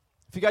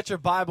If you got your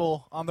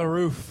Bible on the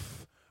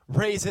roof,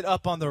 raise it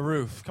up on the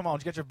roof. Come on,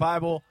 you got your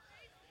Bible.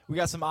 We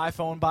got some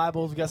iPhone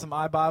Bibles. We got some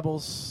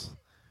iBibles.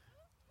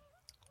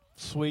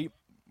 Sweet.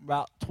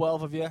 About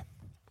 12 of you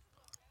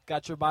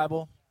got your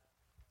Bible.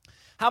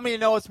 How many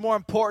know it's more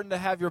important to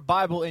have your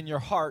Bible in your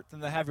heart than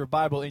to have your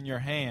Bible in your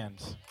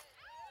hand?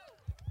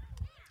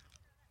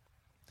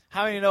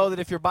 How many know that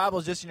if your Bible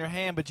is just in your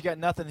hand but you got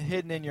nothing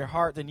hidden in your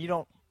heart, then you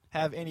don't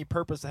have any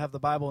purpose to have the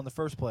Bible in the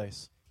first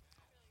place?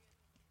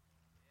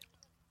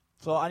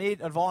 So I need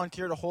a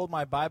volunteer to hold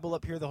my Bible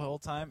up here the whole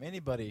time.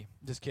 Anybody?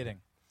 Just kidding.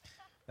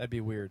 That'd be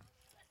weird.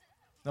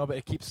 No, but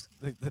it keeps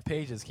the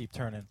pages keep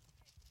turning.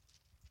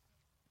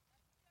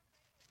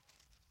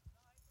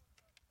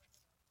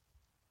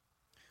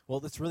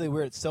 Well, it's really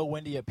weird. It's so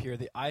windy up here.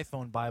 The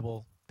iPhone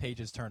Bible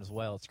pages turn as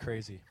well. It's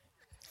crazy.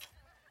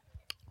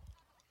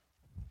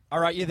 All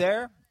right, you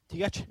there? You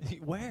got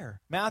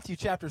where? Matthew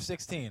chapter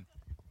 16.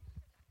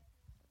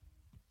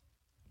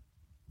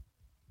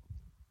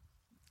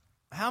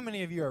 How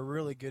many of you are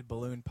really good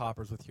balloon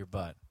poppers with your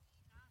butt?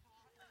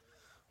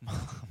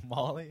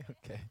 Molly?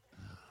 Okay.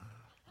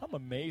 I'm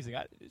amazing.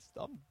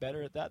 I'm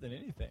better at that than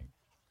anything.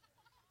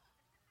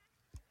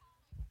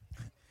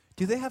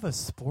 Do they have a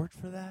sport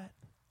for that?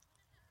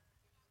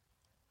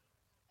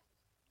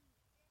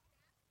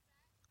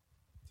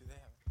 Do they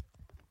have?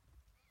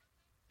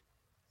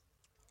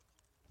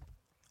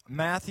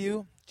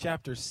 Matthew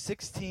chapter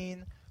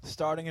 16,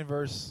 starting in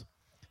verse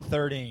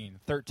 13.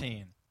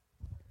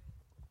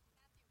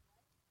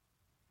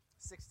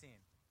 16.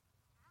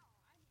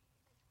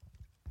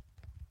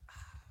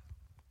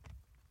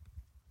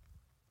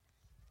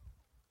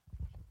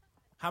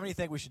 How many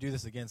think we should do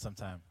this again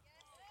sometime?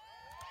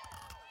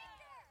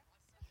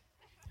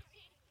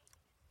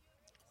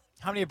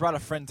 How many of you brought a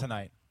friend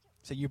tonight?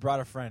 Say you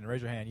brought a friend.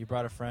 Raise your hand. You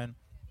brought a friend.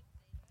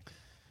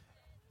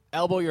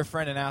 Elbow your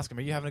friend and ask them,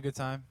 are you having a good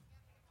time?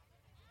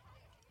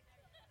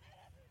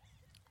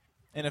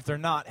 And if they're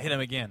not, hit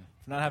them again.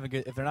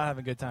 If they're not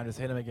having a good time, just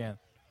hit them again.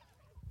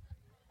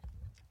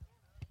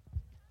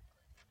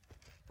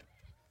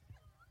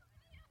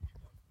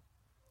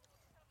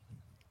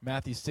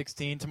 Matthew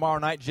 16. Tomorrow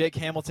night, Jake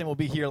Hamilton will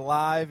be here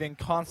live in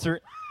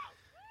concert.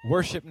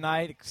 Worship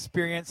night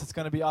experience. It's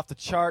going to be off the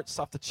charts,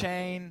 off the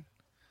chain.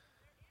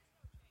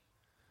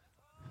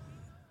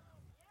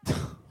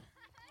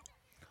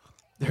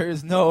 There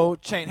is no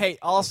chain. Hey,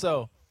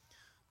 also,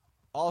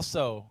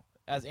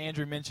 as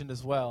Andrew mentioned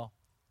as well,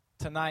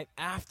 tonight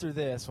after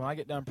this, when I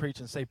get done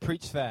preaching, say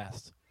preach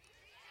fast.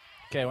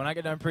 Okay, when I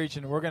get done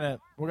preaching, we're gonna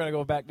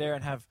go back there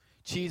and have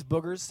cheese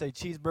boogers. Say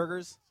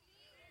cheeseburgers.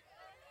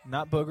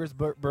 Not boogers,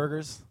 but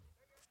burgers.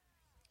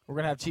 We're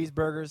going to have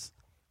cheeseburgers,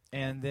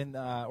 and then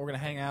we're going to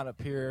hang out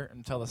up here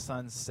until the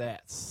sun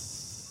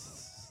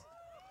sets.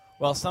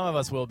 Well, some of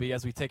us will be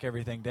as we take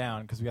everything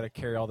down because we got to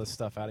carry all this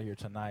stuff out of here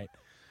tonight.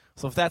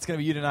 So if that's going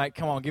to be you tonight,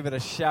 come on, give it a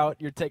shout.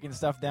 You're taking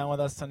stuff down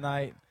with us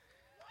tonight.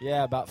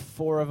 Yeah, about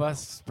 4 of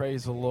us.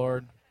 Praise the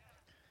Lord.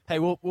 Hey,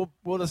 we'll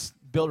just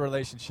build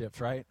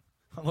relationships, right?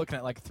 I'm looking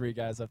at like 3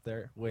 guys up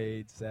there.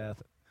 Wade,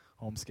 Seth,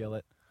 Home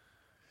Skillet.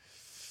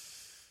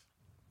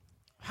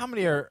 How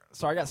many I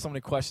got so many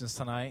questions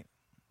tonight.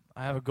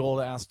 I have a goal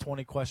to ask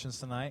 20 questions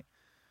tonight.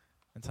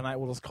 And tonight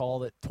we'll just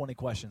call it 20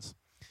 questions.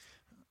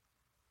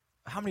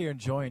 How many are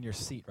enjoying your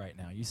seat right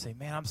now? You say,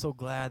 man, I'm so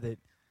glad that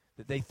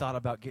they thought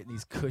about getting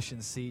these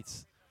cushion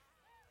seats.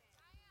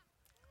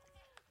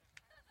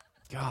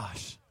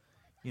 Gosh,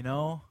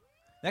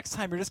 next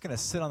time you're just going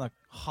to sit on a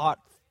hot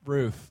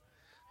roof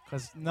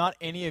because not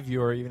any of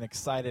you are even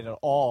excited at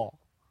all.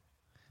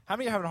 How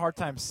many are having a hard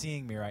time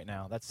seeing me right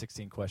now? That's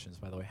 16 questions,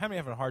 by the way. How many are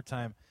having a hard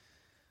time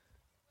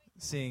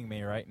seeing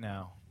me right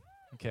now?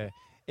 Okay.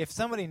 If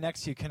somebody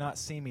next to you cannot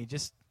see me,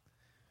 just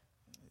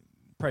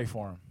pray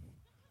for them.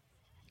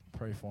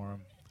 Pray for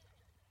them.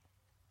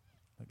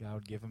 That God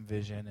would give them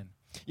vision. And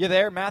you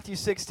there? Matthew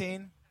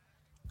 16.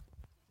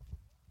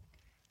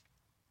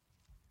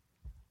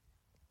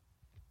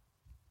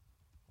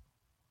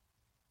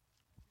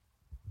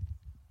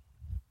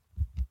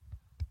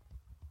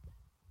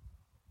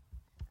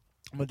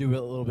 I'm going to do it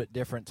a little bit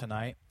different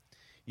tonight.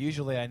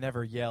 Usually I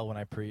never yell when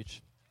I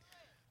preach.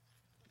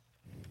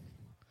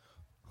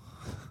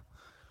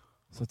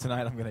 So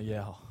tonight I'm going to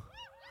yell.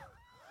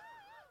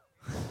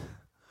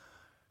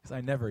 Because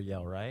I never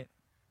yell, right?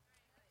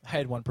 I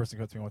had one person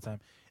go to me one time,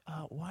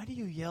 why do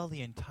you yell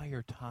the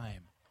entire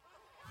time?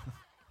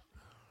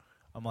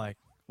 I'm like,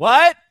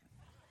 what?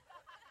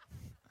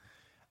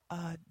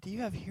 Do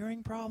you have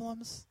hearing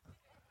problems?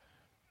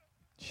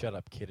 Shut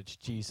up, kid. It's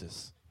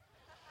Jesus.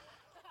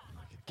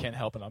 Can't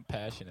help it. I'm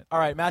passionate. All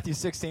right, Matthew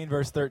 16,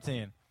 verse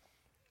 13.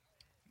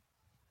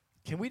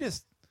 Can we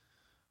just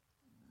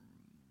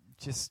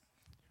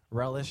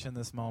relish in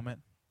this moment?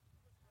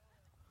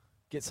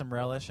 Get some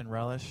relish and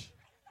relish.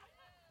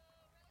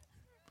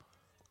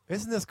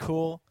 Isn't this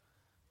cool?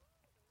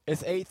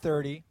 It's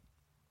 8:30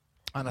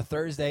 on a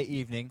Thursday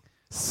evening.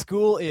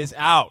 School is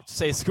out.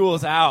 Say school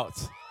is out.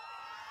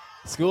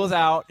 School is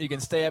out. You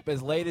can stay up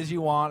as late as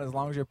you want as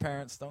long as your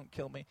parents don't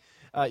kill me.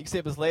 You can stay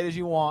up as late as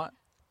you want.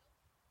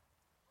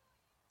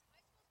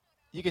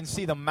 You can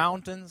see the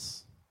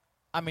mountains.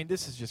 I mean,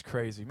 this is just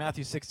crazy.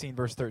 Matthew 16,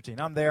 verse 13.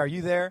 I'm there. Are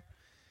you there?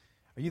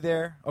 Are you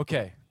there?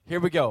 Okay, here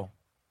we go.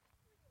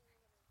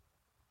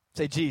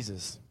 Say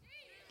Jesus.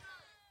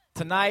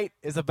 Tonight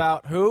is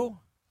about who?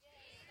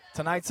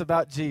 Tonight's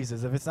about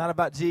Jesus. If it's not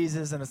about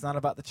Jesus, then it's not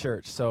about the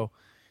church. So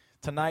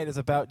tonight is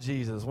about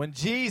Jesus. When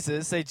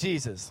Jesus, say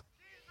Jesus.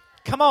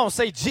 Come on,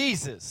 say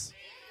Jesus.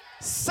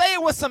 Say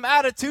it with some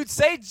attitude.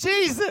 Say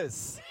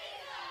Jesus.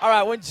 All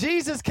right, when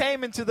Jesus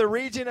came into the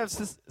region of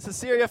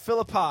Caesarea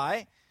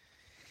Philippi,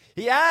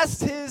 he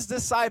asked his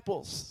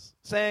disciples,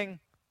 saying,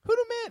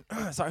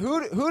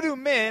 who do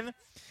men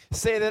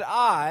say that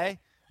I,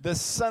 the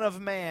Son of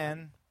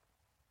Man,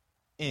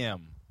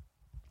 am?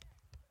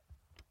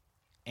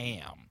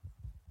 I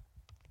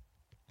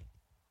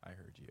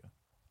heard you.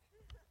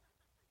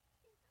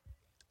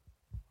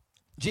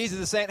 Jesus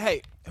is saying,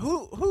 hey,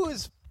 who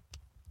is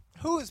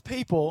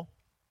people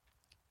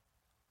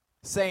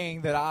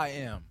saying that I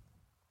am?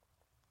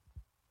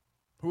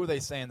 Who are they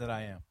saying that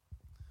I am?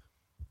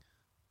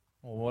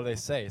 Well, what do they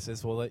say? It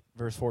says,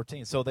 verse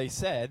 14. So they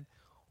said,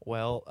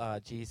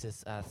 well,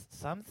 Jesus,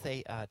 some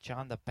say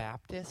John the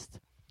Baptist,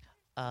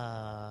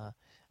 some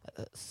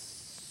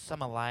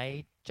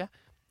Elijah,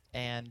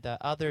 and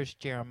others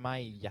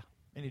Jeremiah.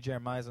 Any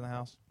Jeremiahs in the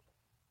house?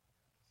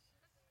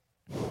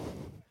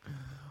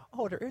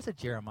 Oh, there is a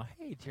Jeremiah.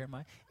 Hey,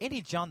 Jeremiah.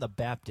 Any John the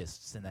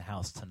Baptists in the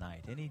house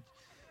tonight? Any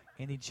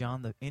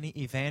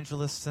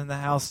evangelists in the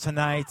house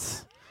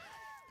tonight?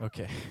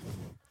 Okay.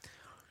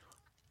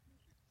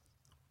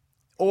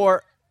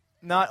 Or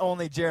not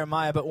only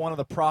Jeremiah, but one of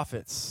the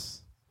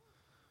prophets.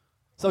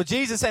 So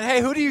Jesus said,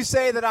 hey, who do you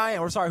say that I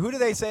am? Who do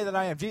they say that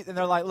I am? And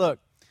they're like, look,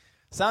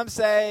 some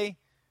say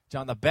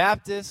John the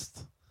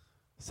Baptist,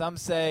 some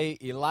say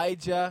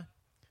Elijah,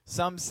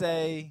 some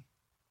say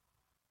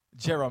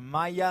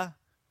Jeremiah,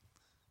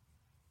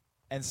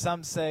 and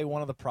some say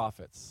one of the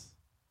prophets.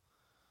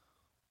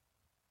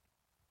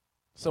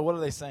 So what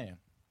are they saying?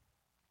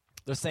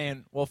 They're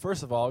saying, well,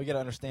 first of all, we got to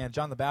understand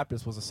John the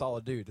Baptist was a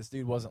solid dude. This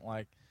dude wasn't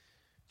like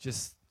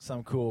just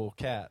some cool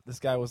cat. This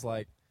guy was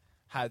like,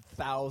 had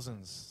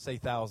thousands and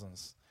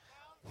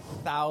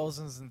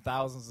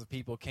thousands of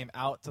people came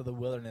out to the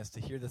wilderness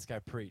to hear this guy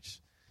preach.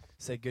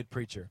 Say, good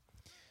preacher.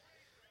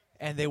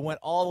 And they went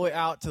all the way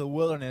out to the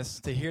wilderness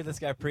to hear this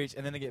guy preach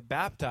and then to get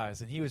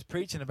baptized. And he was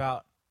preaching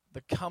about the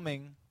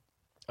coming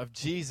of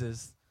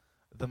Jesus,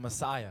 the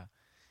Messiah.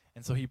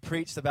 And so he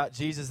preached about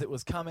Jesus that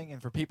was coming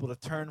and for people to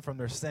turn from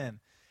their sin.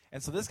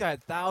 And so this guy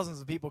had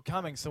thousands of people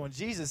coming. So when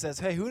Jesus says,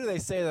 hey, who do they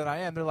say that I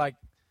am? They're like,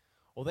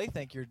 well, they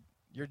think you're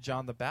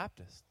John the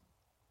Baptist.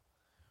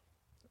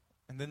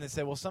 And then they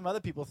say, well, some other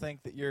people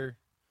think that you're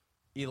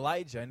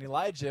Elijah. And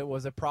Elijah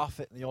was a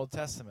prophet in the Old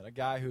Testament, a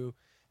guy who,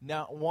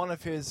 now one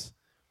of his,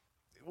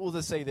 we'll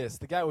just say this,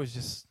 the guy was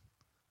just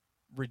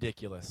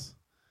ridiculous.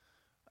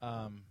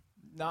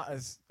 Not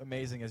as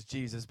amazing as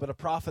Jesus, but a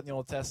prophet in the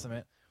Old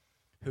Testament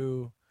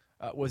who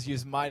was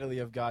used mightily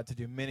of God to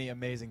do many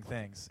amazing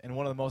things. And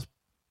one of the most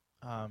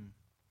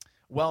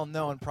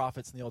well-known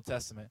prophets in the Old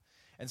Testament.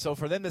 And so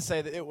for them to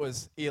say that it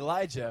was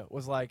Elijah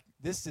was like,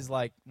 this is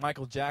like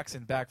Michael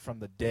Jackson back from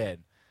the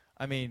dead.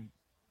 I mean,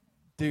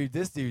 dude,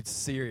 this dude's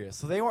serious.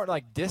 So they weren't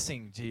like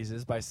dissing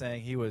Jesus by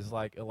saying he was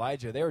like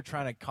Elijah. They were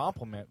trying to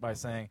compliment by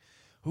saying,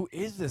 who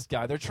is this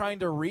guy? They're trying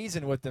to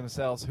reason with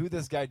themselves who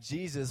this guy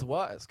Jesus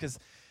was. Because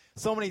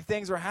so many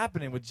things were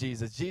happening with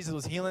Jesus. Jesus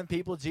was healing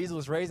people. Jesus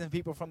was raising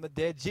people from the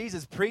dead.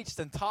 Jesus preached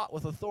and taught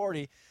with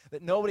authority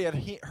that nobody had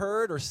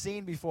heard or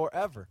seen before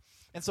ever.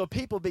 And so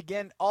people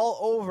began all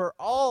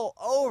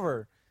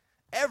over,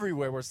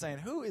 everywhere were saying,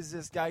 who is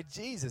this guy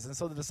Jesus? And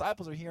so the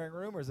disciples are hearing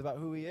rumors about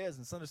who he is.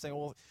 And some are saying,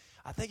 well,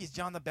 I think he's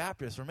John the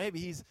Baptist, or maybe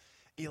he's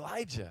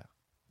Elijah,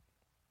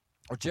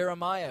 or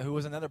Jeremiah, who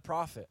was another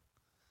prophet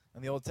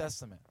in the Old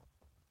Testament,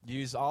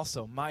 used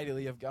also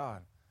mightily of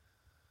God.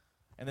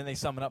 And then they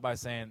sum it up by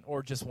saying,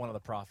 or just one of the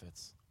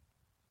prophets.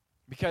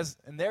 Because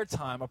in their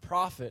time, a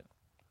prophet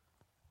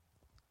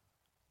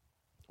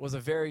was a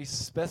very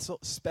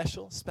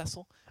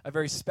a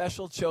very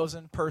special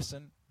chosen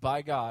person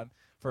by God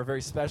for a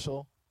very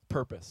special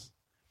purpose.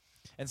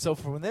 And so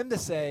for them to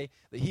say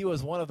that he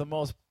was one of the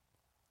most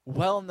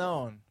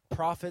well-known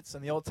prophets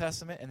in the Old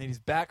Testament and that he's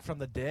back from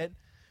the dead,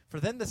 for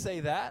them to say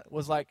that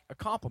was like a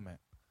compliment.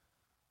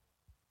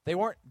 They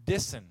weren't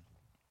dissing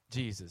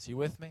Jesus. You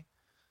with me?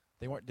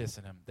 They weren't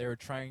dissing him. They were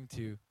trying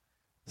to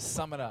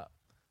sum it up.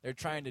 They were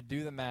trying to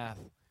do the math,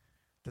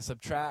 to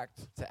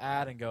subtract, to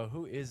add, and go,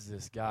 who is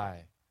this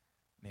guy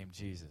named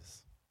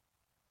Jesus?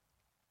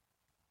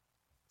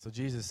 So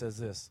Jesus says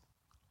this,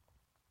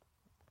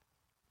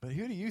 but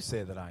who do you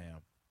say that I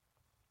am?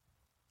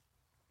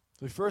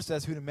 So he first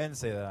says, who do men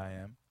say that I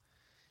am?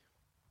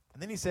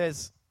 And then he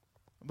says,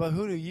 but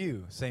who do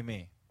you say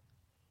me?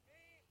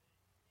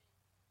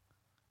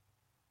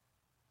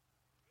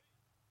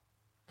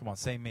 Come on,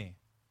 say me.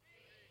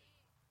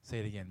 Say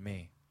it again,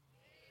 me.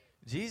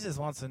 Jesus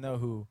wants to know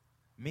who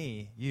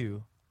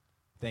you,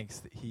 thinks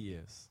that he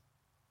is.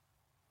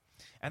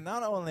 And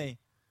not only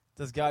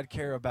does God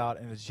care about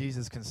and is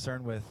Jesus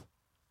concerned with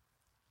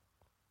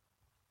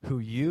who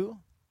you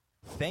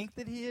think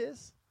that he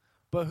is,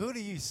 but who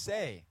do you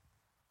say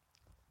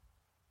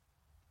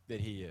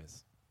that he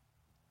is?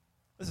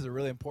 This is a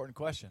really important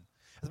question.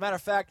 As a matter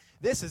of fact,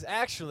 this is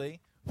actually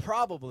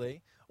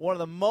probably one of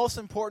the most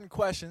important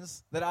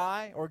questions that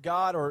I or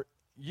God or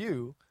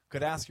you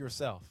could ask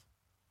yourself.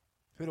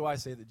 Who do I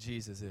say that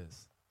Jesus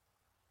is?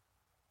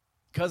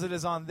 Because it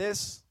is on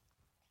this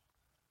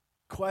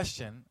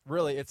question,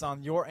 really, it's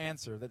on your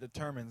answer that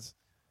determines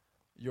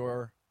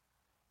your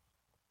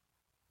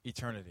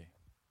eternity.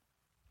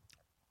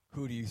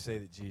 Who do you say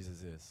that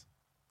Jesus is?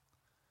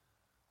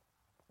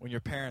 When your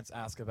parents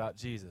ask about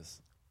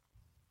Jesus,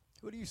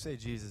 who do you say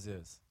Jesus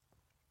is?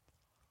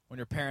 When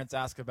your parents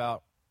ask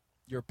about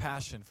your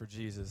passion for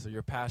Jesus or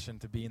your passion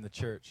to be in the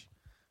church,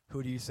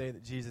 who do you say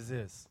that Jesus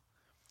is?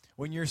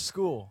 When your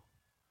school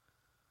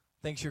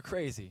thinks you're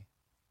crazy,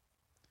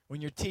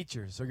 when your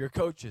teachers or your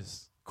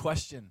coaches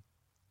question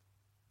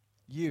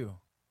you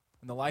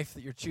and the life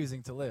that you're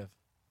choosing to live,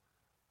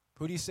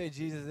 who do you say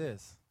Jesus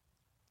is?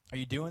 Are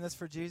you doing this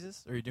for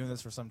Jesus, or are you doing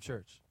this for some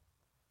church?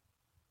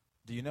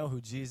 Do you know who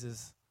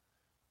Jesus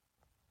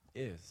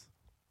is?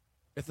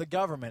 If the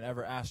government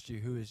ever asked you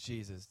who is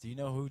Jesus, do you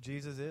know who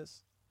Jesus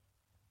is?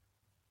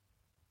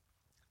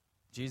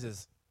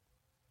 Jesus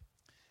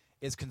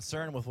is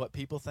concerned with what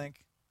people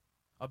think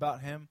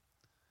about him,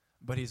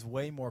 but he's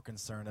way more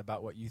concerned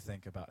about what you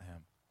think about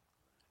him.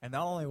 And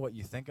not only what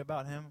you think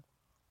about him,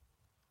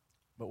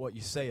 but what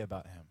you say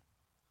about him.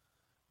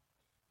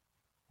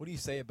 What do you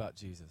say about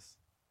Jesus?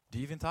 Do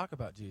you even talk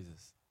about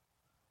Jesus?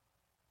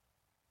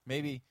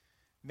 Maybe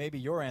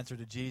your answer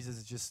to Jesus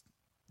is just ...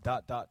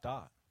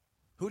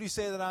 Who do you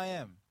say that I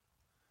am?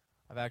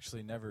 I've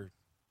actually never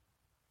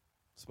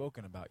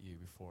spoken about you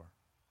before.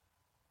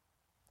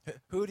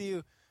 Who do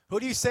you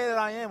say that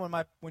I am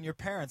when your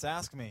parents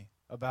ask me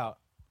about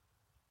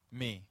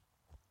me?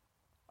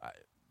 I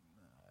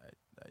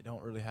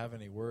don't really have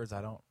any words.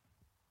 I don't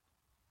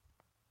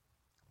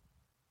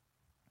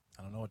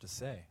know what to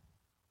say.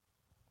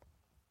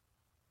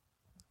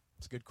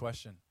 It's a good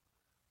question.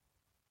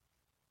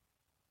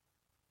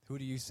 Who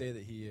do you say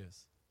that he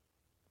is?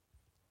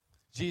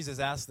 Jesus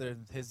asked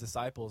his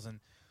disciples,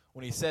 and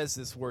when he says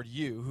this word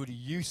you, who do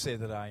you say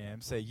that I am?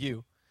 Say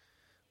you.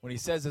 When he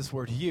says this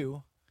word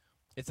you,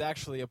 it's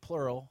actually a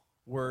plural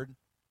word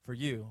for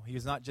you. He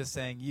was not just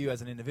saying you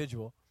as an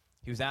individual.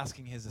 He was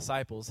asking his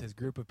disciples, his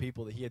group of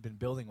people that he had been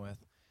building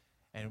with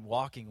and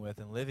walking with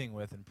and living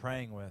with and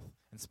praying with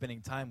and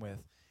spending time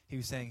with. He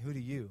was saying, who do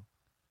you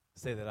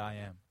say that I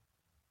am?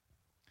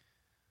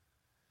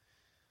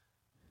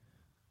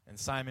 And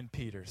Simon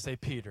Peter, say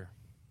Peter.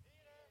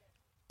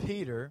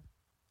 Peter,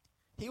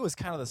 he was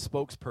kind of the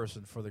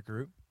spokesperson for the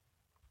group.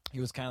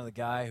 He was kind of the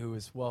guy who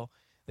was,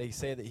 they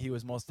say that he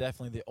was most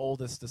definitely the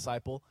oldest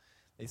disciple.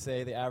 They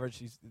say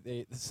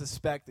they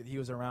suspect that he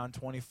was around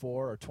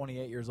 24 or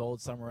 28 years old,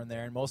 somewhere in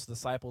there. And most of the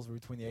disciples were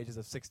between the ages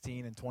of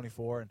 16 and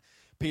 24. And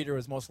Peter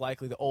was most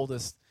likely the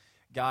oldest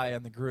guy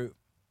in the group.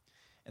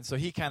 And so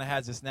he kind of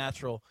has this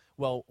natural,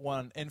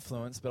 one,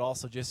 influence, but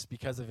also just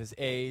because of his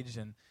age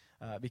and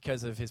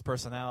because of his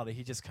personality,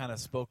 he just kind of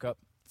spoke up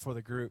for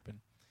the group.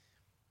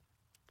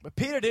 But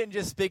Peter didn't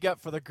just speak up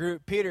for the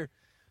group. Peter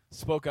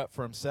spoke up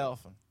for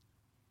himself. And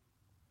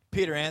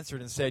Peter answered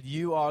and said,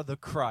 "You are the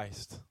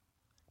Christ,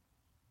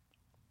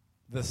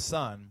 the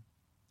Son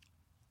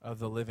of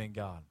the living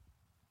God."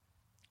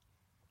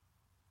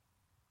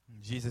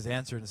 And Jesus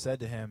answered and said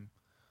to him,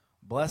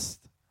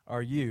 "Blessed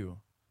are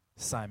you,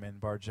 Simon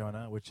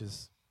Bar-Jonah," which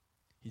is,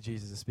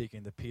 Jesus is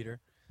speaking to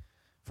Peter,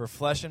 "for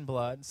flesh and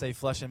blood," say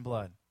flesh and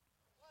blood.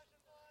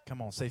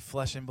 Come on, say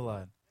flesh and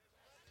blood.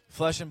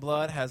 Flesh and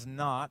blood has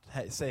not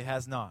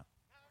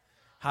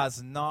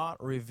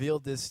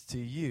revealed this to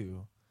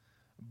you,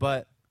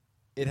 but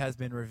it has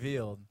been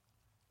revealed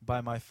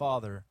by my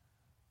Father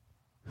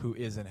who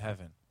is in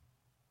heaven.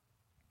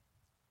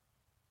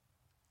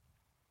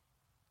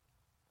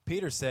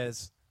 Peter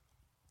says,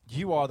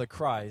 "You are the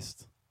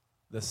Christ,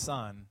 the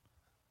Son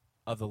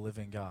of the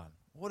living God."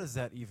 What does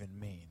that even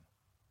mean?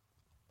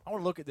 I want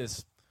to look at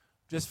this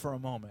just for a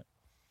moment.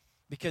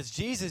 Because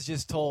Jesus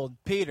just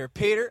told Peter,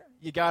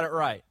 you got it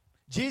right.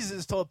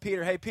 Jesus told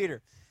Peter, hey,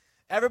 Peter,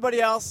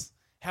 everybody else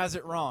has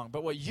it wrong.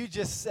 But what you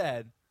just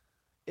said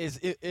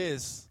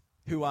is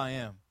who I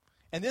am.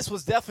 And this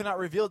was definitely not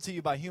revealed to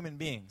you by human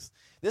beings.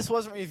 This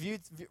wasn't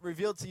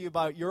revealed to you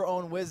by your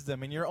own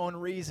wisdom and your own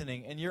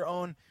reasoning and your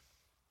own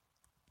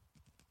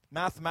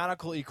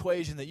mathematical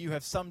equation that you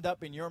have summed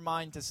up in your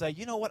mind to say,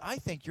 you know what, I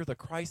think you're the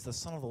Christ, the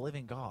Son of the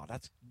living God.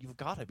 You've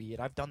got to be it.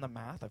 I've done the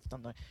math. I've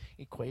done the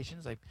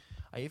equations. I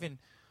even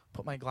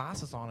put my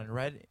glasses on and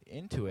read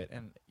into it,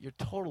 and you're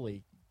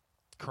totally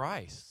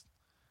Christ.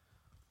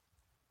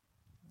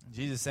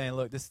 Jesus is saying,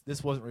 look,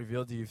 this wasn't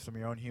revealed to you from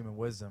your own human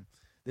wisdom.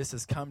 This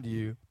has come to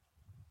you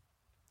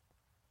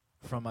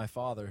from my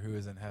Father who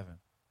is in heaven.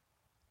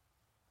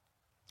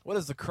 What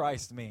does the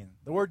Christ mean?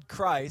 The word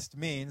Christ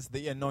means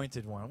the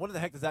anointed one. What the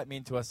heck does that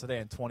mean to us today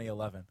in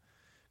 2011?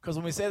 Because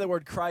when we say the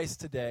word Christ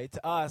today,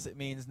 to us it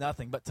means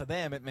nothing. But to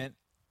them it meant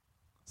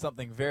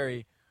something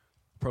very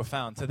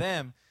profound. To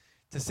them,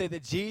 To say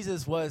that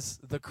Jesus was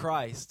the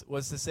Christ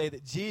was to say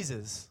that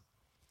Jesus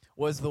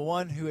was the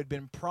one who had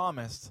been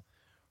promised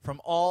from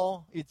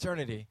all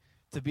eternity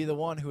to be the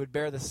one who would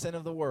bear the sin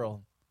of the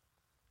world,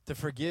 to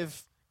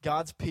forgive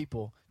God's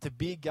people, to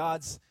be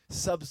God's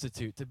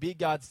substitute, to be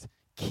God's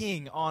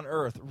king on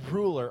earth,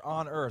 ruler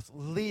on earth,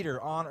 leader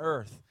on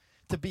earth,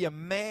 to be a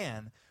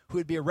man who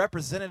would be a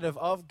representative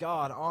of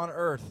God on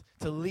earth,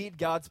 to lead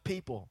God's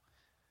people.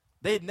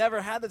 They had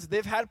never had this.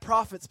 They've had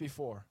prophets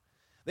before.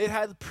 They'd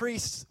had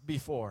priests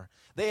before.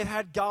 They had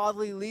had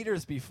godly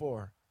leaders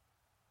before.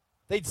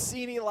 They'd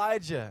seen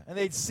Elijah and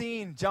they'd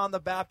seen John the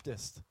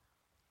Baptist.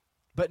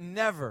 But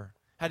never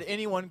had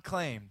anyone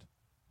claimed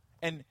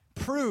and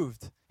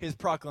proved his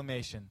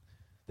proclamation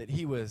that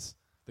he was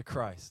the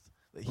Christ,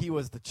 that he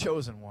was the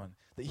chosen one,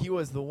 that he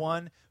was the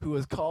one who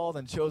was called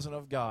and chosen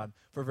of God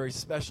for a very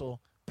special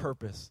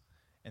purpose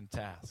and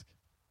task.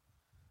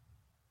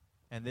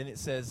 And then it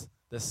says,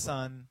 the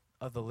Son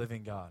of the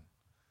living God.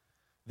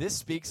 This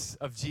speaks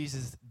of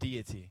Jesus'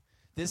 deity.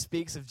 This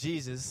speaks of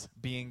Jesus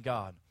being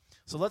God.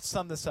 So let's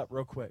sum this up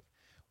real quick.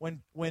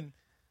 When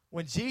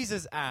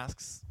Jesus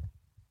asks,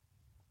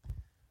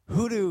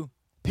 who do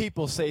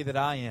people say that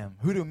I am?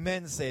 Who do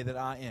men say that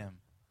I am?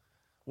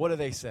 What do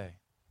they say?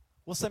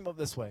 We'll sum it up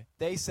this way.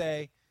 They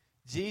say,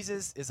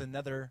 Jesus is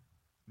another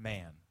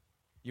man.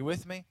 You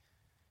with me?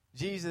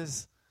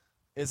 Jesus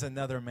is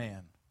another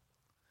man.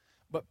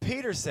 But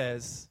Peter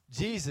says,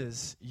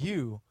 Jesus,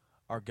 you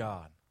are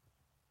God.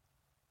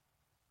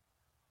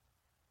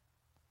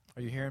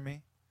 Are you hearing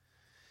me?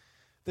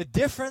 The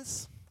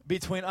difference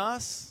between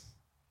us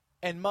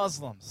and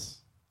Muslims,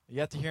 you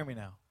have to hear me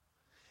now.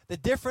 The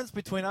difference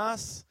between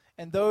us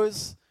and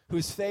those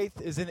whose faith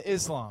is in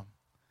Islam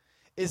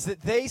is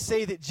that they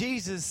say that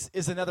Jesus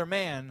is another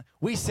man.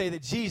 We say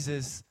that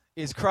Jesus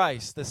is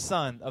Christ, the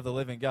Son of the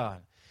living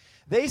God.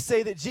 They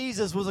say that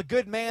Jesus was a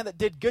good man that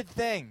did good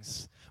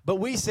things, but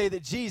we say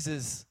that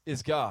Jesus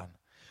is God.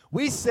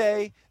 We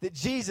say that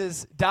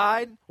Jesus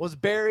died, was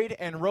buried,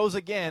 and rose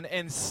again,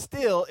 and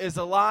still is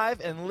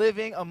alive and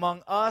living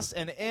among us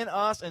and in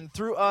us and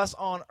through us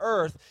on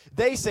earth.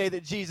 They say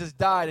that Jesus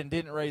died and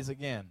didn't rise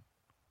again.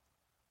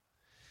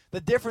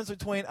 The difference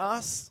between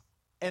us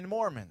and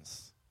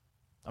Mormons,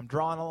 I'm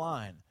drawing a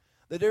line.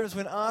 The difference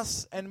between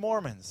us and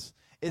Mormons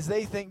is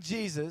they think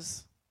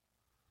Jesus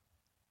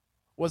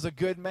was a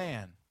good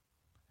man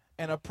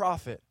and a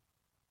prophet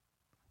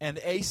and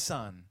a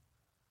son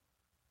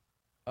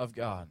of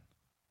God.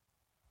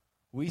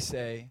 We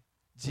say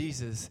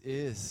Jesus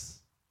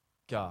is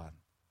God.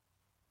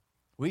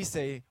 We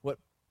say what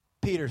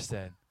Peter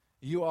said,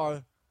 you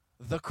are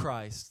the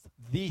Christ,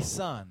 the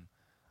Son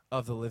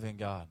of the living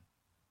God.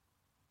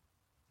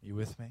 You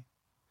with me?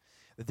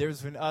 The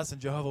difference between us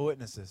and Jehovah's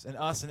Witnesses and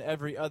us and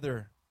every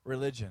other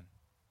religion,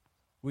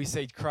 we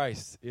say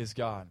Christ is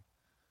God.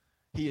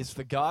 He is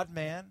the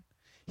God-man.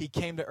 He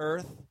came to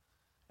earth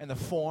in the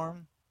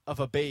form of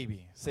a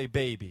baby. Say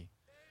baby.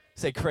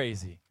 Say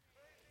crazy.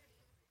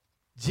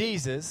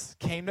 Jesus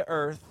came to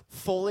earth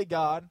fully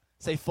God.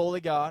 Say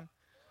fully God.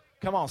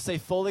 Come on, say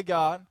fully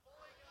God.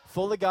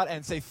 Fully God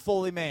and say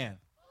fully man.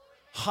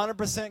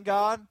 100%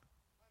 God.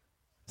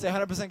 Say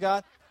 100%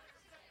 God.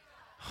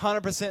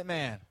 100%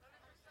 man.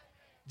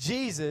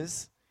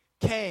 Jesus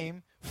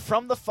came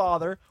from the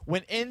Father,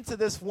 went into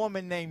this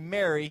woman named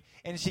Mary,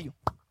 and she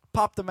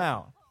popped him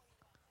out.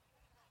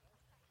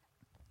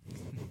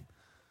 I'm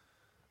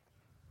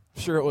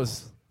sure it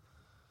was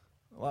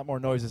a lot more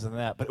noises than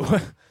that, but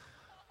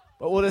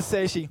we'll just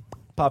say she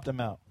popped him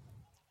out.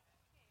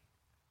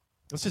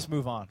 Let's just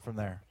move on from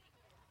there.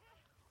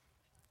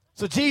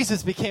 So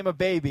Jesus became a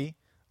baby,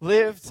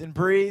 lived and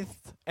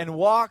breathed, and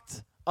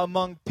walked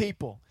among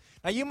people.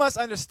 Now you must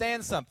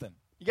understand something.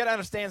 You got to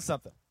understand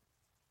something.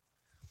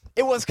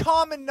 It was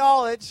common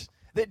knowledge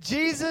that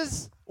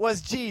Jesus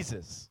was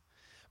Jesus.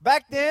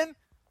 Back then,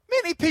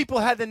 many people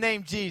had the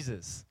name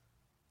Jesus.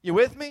 You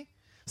with me?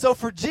 So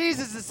for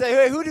Jesus to say,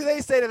 hey, who do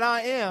they say that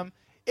I am?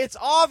 It's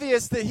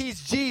obvious that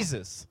he's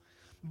Jesus.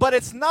 But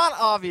it's not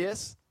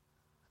obvious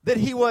that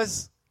he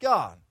was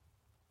God.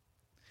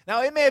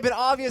 Now, it may have been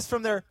obvious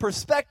from their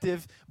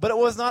perspective, but it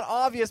was not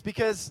obvious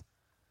because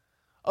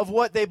of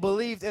what they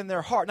believed in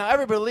their heart. Now,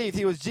 everybody believed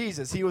he was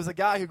Jesus. He was a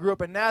guy who grew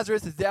up in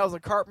Nazareth. His dad was a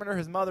carpenter.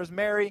 His mother's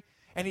Mary.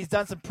 And he's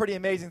done some pretty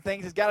amazing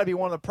things. He's got to be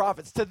one of the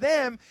prophets. To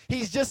them,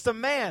 he's just a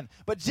man.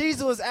 But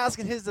Jesus was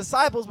asking his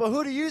disciples, well,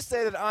 who do you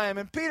say that I am?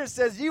 And Peter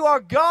says, you are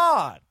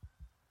God.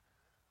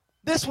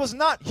 This was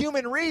not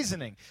human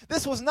reasoning.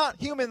 This was not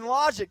human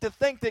logic to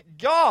think that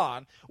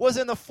God was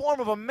in the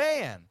form of a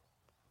man.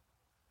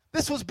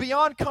 This was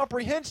beyond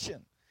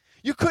comprehension.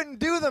 You couldn't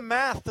do the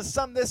math to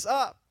sum this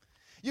up.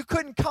 You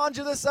couldn't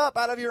conjure this up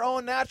out of your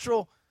own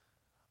natural,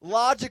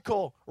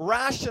 logical,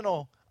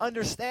 rational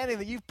understanding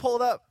that you've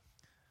pulled up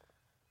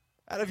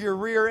out of your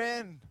rear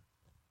end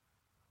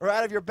or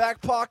out of your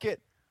back pocket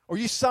or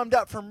you summed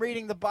up from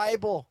reading the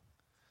Bible.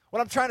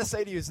 What I'm trying to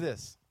say to you is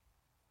this.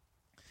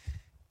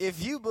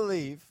 If you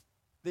believe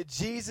that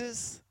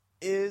Jesus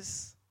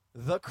is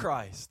the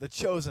Christ, the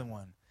chosen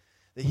one,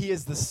 that he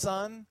is the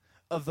Son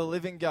of the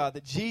living God,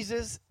 that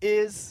Jesus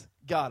is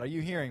God. Are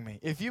you hearing me?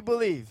 If you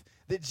believe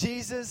that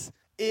Jesus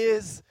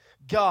is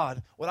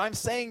God, what I'm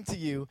saying to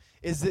you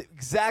is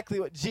exactly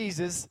what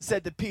Jesus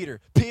said to Peter.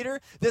 Peter,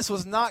 this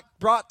was not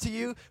brought to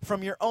you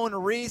from your own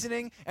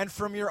reasoning and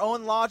from your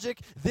own logic.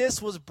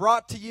 This was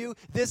brought to you,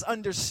 this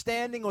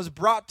understanding was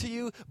brought to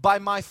you by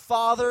my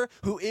Father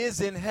who is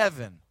in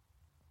heaven.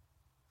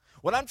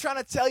 What I'm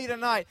trying to tell you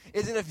tonight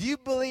is that if you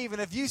believe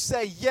and if you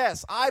say,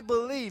 yes, I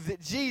believe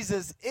that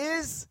Jesus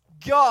is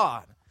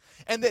God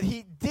and that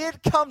he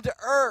did come to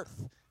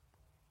earth,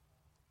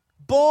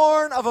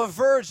 born of a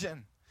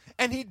virgin,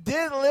 and he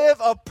did live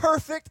a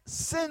perfect,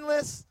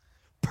 sinless,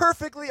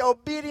 perfectly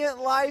obedient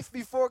life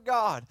before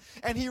God.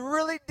 And he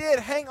really did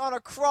hang on a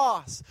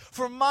cross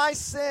for my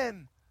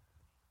sin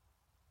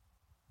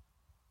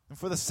and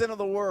for the sin of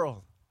the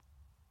world.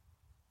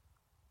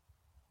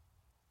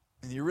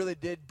 And he really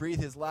did breathe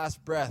his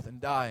last breath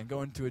and die and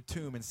go into a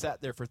tomb and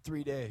sat there for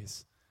 3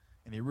 days.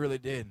 And he really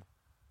did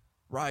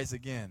rise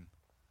again.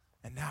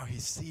 And now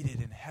he's seated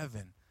in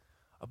heaven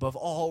above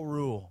all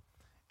rule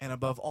and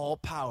above all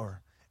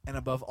power and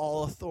above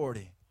all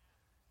authority.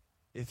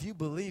 If you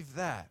believe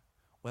that,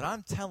 what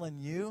I'm telling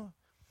you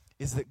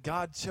is that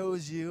God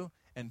chose you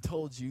and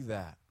told you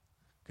that,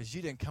 because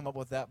you didn't come up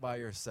with that by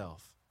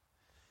yourself.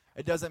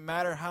 It doesn't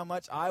matter how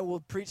much I will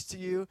preach to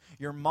you,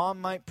 your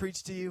mom might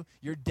preach to you,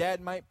 your dad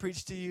might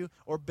preach to you,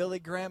 or Billy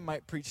Graham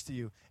might preach to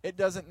you. It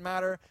doesn't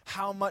matter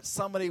how much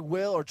somebody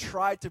will or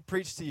try to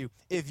preach to you.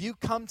 If you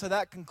come to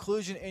that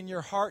conclusion in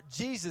your heart,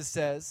 Jesus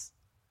says,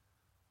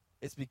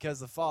 it's because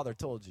the Father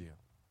told you.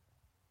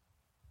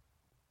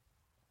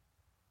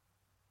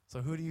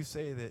 So who do you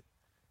say that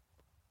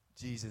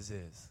Jesus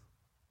is?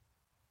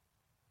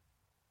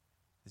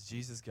 Is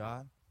Jesus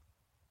God?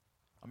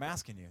 I'm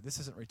asking you. This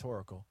isn't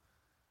rhetorical.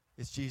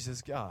 Is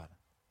Jesus God?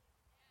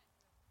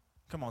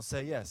 Come on,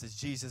 say yes. Is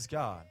Jesus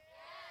God?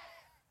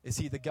 Is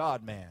he the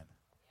God-man?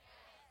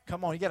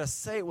 Come on, you got to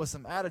say it with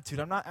some attitude.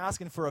 I'm not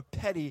asking for a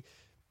petty,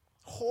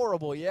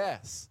 horrible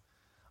yes.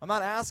 I'm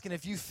not asking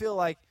if you feel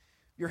like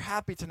you're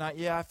happy tonight.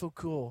 Yeah, I feel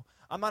cool.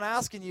 I'm not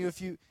asking you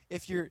if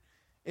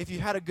you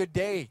had a good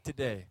day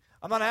today.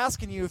 I'm not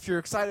asking you if you're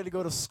excited to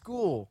go to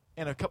school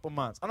in a couple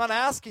months. I'm not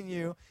asking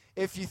you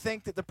if you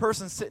think that the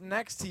person sitting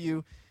next to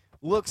you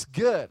looks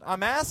good.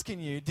 I'm asking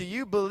you, do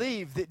you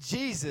believe that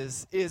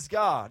Jesus is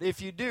God?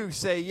 If you do,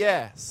 say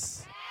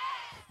yes.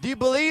 Do you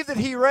believe that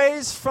he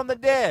raised from the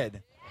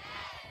dead?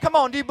 Come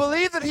on, do you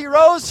believe that he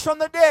rose from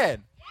the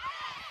dead?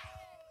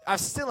 I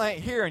still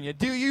ain't hearing you.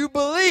 Do you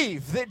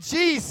believe that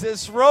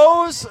Jesus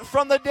rose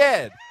from the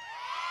dead?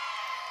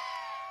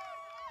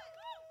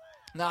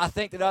 Now, I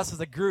think that us as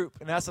a group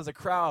and us as a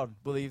crowd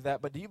believe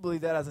that, but do you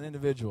believe that as an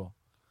individual?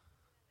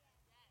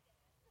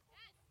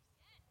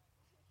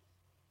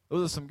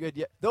 Those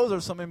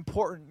are some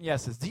important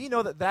yeses. Do you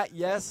know that that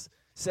yes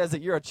says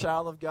that you're a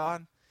child of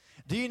God?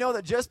 Do you know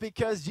that just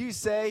because you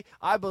say,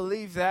 I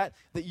believe that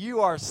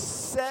you are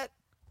set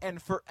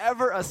and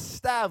forever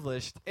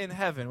established in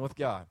heaven with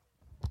God?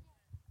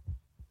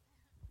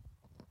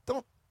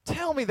 Don't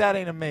tell me that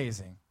ain't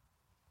amazing.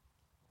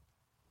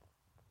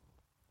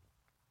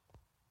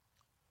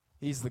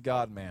 He's the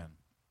God-man.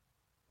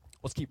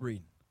 Let's keep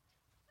reading.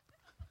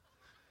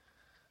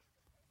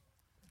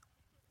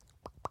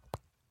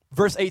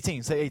 Verse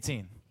 18, say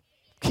 18.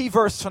 Key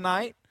verse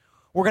tonight.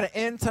 We're going to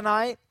end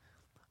tonight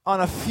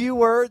on a few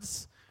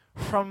words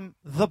from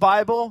the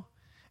Bible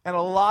and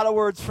a lot of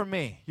words from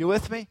me. You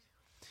with me?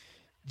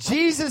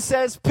 Jesus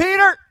says,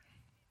 Peter,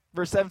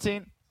 verse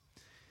 17,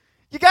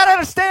 you got to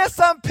understand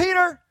something,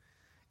 Peter.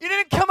 You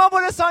didn't come up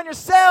with this on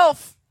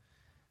yourself.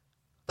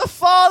 The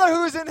Father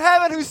who's in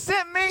heaven who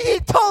sent me, he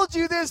told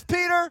you this,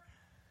 Peter.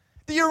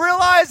 Do you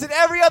realize that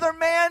every other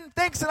man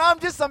thinks that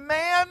I'm just a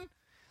man?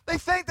 They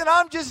think that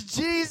I'm just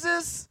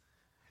Jesus.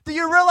 Do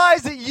you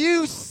realize that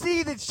you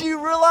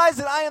realize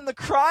that I am the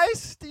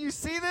Christ? Do you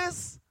see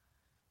this?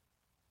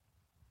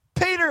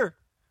 Peter,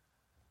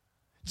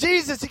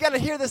 Jesus, you got to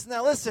hear this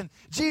now. Listen,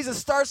 Jesus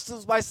starts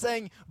this by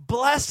saying,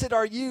 blessed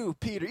are you,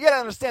 Peter. You got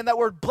to understand that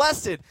word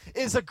blessed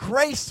is a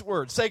grace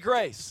word. Say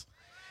grace.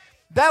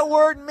 That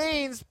word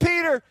means,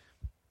 Peter,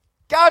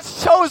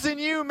 God's chosen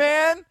you,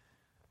 man.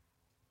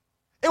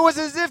 It was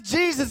as if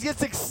Jesus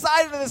gets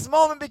excited in this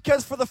moment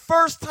because for the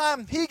first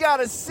time he got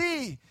to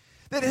see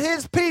that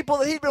his people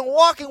that he'd been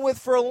walking with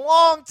for a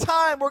long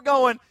time were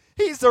going,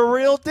 he's the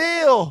real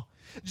deal.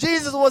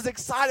 Jesus was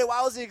excited.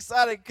 Why was he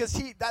excited?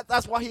 Because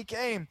that's why he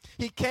came.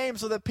 He came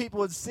so that people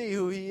would see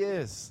who he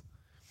is.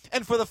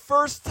 And for the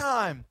first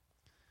time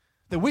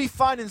that we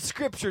find in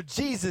Scripture,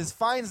 Jesus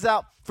finds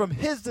out from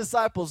his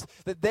disciples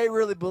that they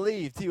really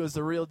believed he was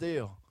the real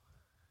deal.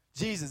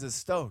 Jesus is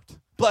stoked.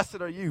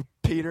 Blessed are you,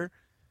 Peter.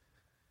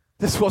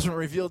 This wasn't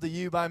revealed to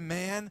you by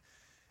man.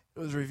 It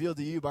was revealed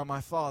to you by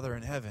my Father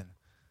in heaven.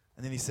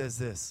 And then he says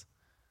this,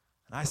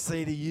 and I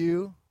say to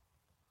you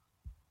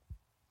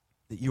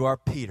that you are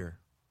Peter.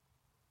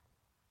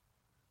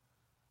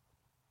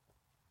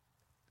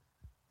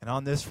 And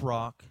on this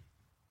rock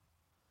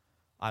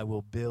I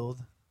will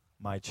build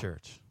my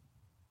church.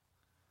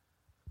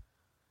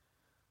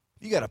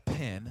 you got a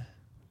pen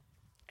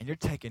and you're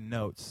taking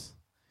notes,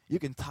 you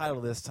can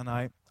title this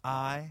tonight,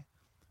 I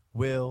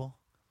will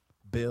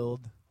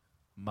build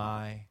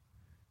my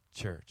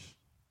church.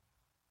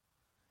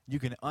 You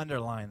can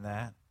underline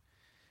that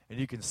and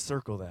you can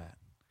circle that,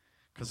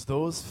 because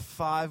those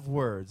 5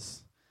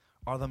 words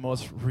are the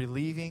most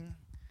relieving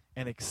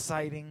and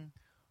exciting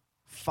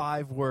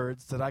 5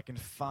 words that I can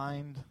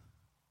find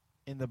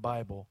in the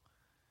Bible.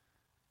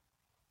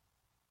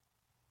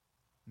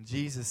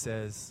 Jesus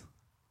says,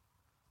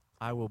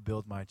 I will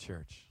build my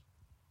church.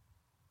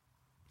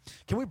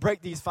 Can we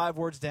break these 5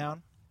 words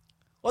down?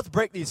 Let's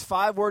break these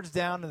 5 words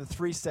down into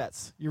 3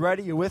 sets. You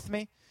ready? You with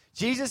me?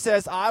 Jesus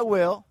says, I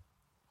will.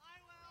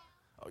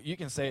 Oh, you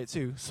can say it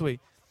too. Sweet.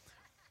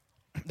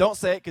 Don't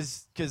say it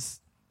because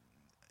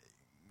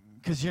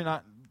you're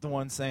not the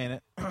one saying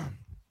it.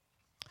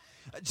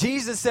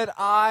 Jesus said,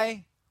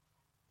 I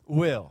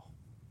will.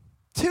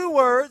 2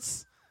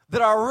 words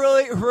that are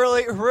really,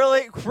 really,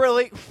 really,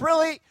 really,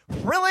 really,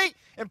 really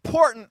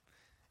important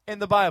in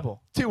the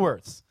Bible. 2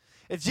 words.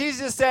 If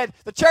Jesus said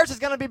the church is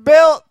going to be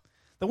built,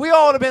 then we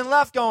all would have been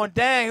left going,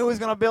 dang, who is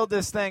going to build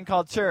this thing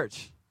called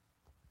church?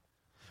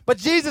 But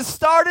Jesus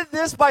started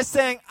this by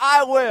saying,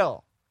 I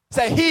will.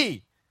 Say,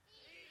 he.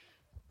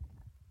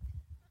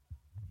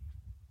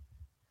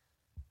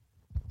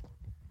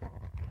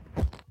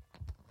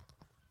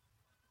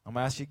 I'm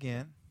going to ask you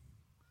again.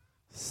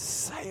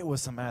 Say it with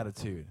some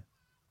attitude.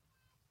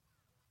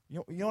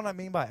 You know what I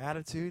mean by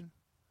attitude?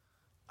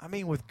 I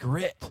mean with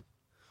grit,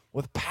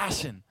 with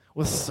passion,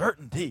 with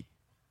certainty.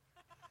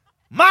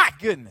 My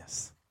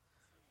goodness.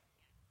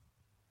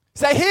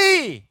 Say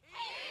he.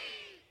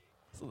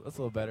 That's a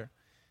little better.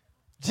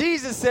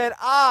 Jesus said,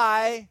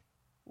 I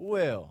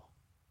will.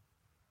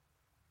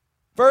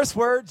 First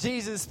word,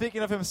 Jesus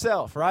speaking of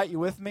himself, right? You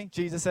with me?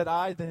 Jesus said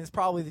I, then it's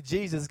probably that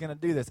Jesus is going to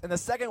do this. And the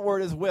second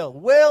word is will.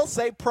 Will,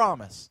 say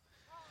promise.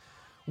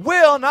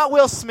 Will, not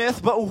Will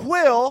Smith, but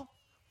will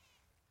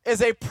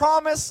is a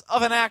promise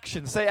of an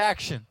action. Say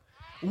action.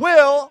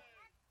 Will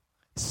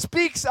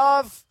speaks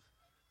of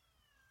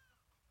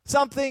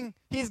something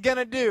he's going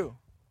to do.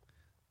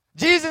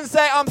 Jesus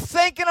say, I'm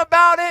thinking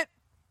about it.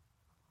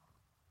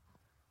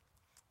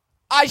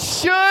 I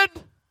should.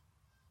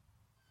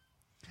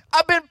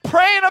 I've been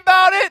praying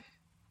about it.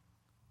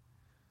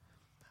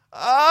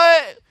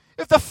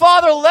 If the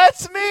Father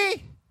lets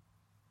me,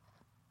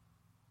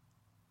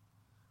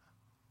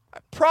 I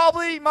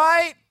probably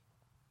might.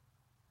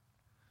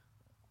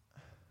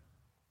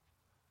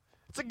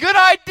 It's a good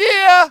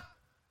idea.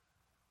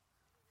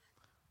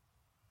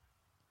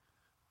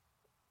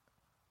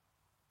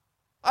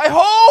 I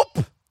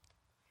hope.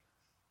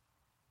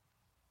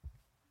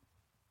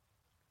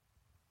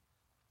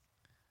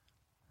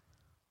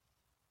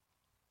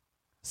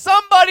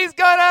 Somebody's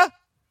gonna.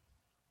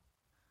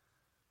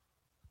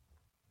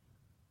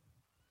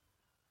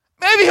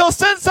 Maybe he'll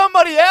send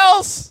somebody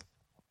else.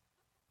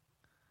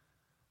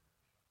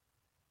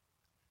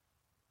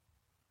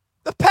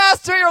 The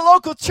pastor at your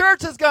local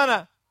church is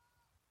gonna.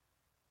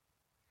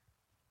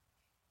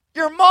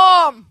 Your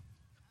mom.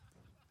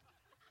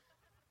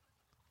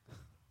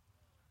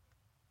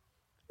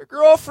 Your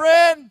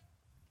girlfriend.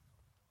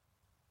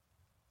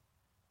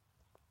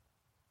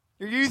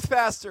 Your youth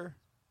pastor.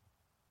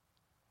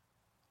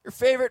 Your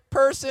favorite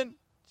person,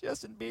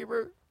 Justin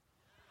Bieber.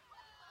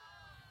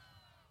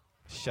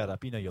 Shut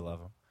up. You know you love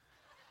him.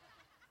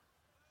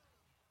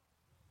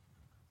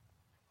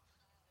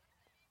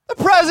 The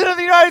President of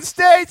the United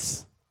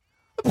States.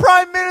 The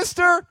Prime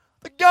Minister.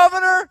 The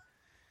Governor.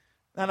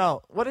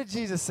 No. What did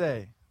Jesus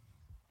say?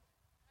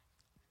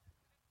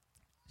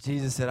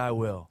 Jesus said, I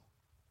will.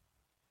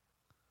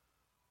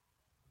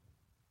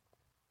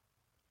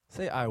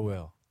 Say, I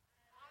will.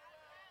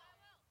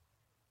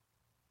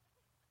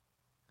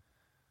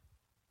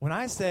 When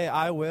I say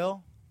I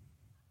will,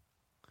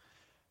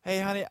 hey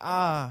honey,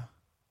 I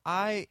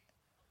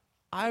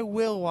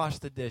will wash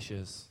the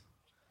dishes.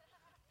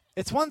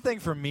 It's one thing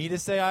for me to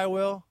say I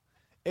will.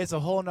 It's a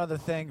whole other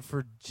thing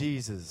for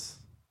Jesus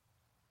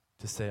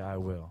to say I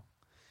will.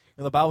 You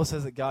know, the Bible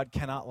says that God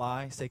cannot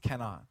lie. Say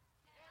cannot.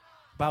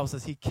 The Bible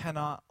says he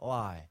cannot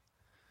lie.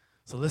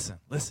 So listen.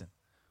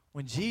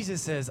 When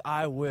Jesus says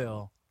I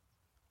will,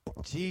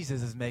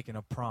 Jesus is making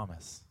a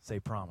promise. Say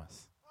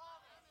promise.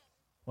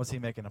 What's he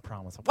making a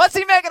promise about? What's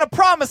he making a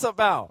promise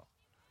about?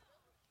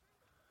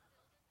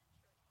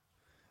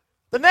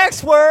 The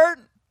next word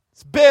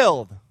is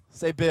build.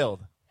 Say build.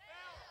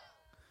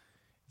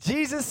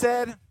 Jesus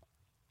said,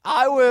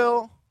 I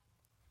will,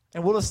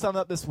 and we'll just sum it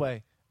up this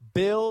way,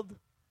 build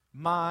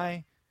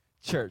my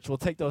church. We'll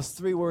take those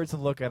 3 words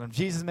and look at them.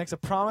 Jesus makes a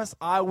promise,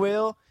 I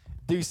will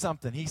do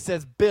something. He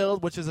says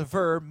build, which is a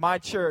verb, my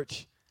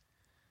church.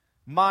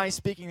 My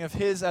speaking of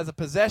his as a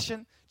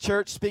possession,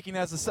 church speaking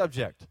as a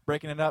subject.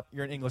 Breaking it up,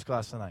 you're in English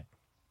class tonight.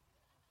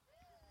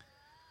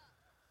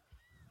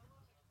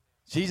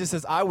 Jesus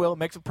says, I will,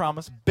 makes a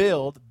promise,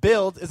 build.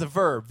 Build is a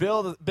verb.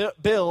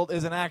 Build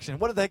is an action.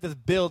 What the heck does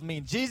build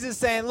mean? Jesus is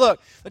saying,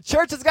 look, the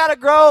church has got to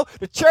grow.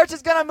 The church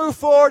is going to move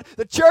forward.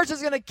 The church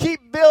is going to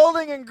keep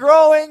building and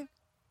growing.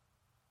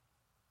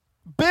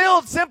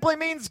 Build simply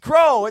means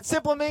grow. It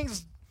simply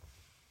means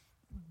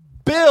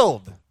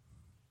build.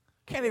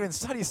 Can't even,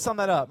 how do you sum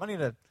that up? I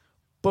need a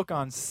book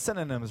on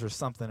synonyms or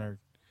something, or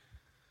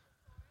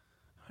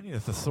I need a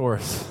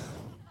thesaurus.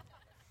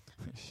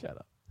 Shut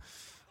up.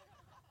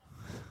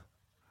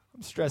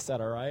 I'm stressed out,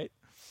 all right?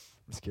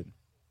 I'm just kidding.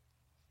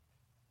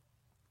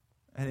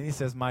 And then he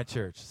says, my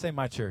church. Say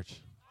my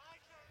church.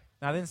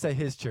 Now, I didn't say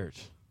his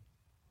church.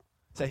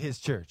 Say his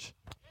church.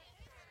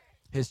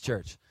 His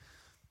church.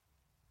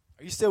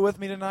 Are you still with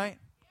me tonight?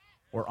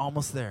 We're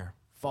almost there.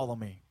 Follow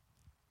me.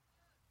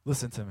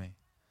 Listen to me.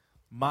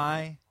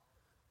 My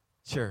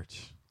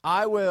church.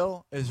 I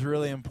will is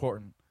really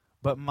important,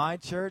 but my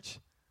church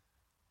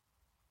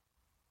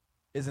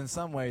is in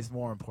some ways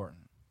more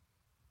important.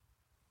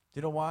 Do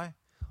you know why?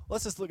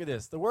 Let's just look at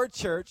this. The word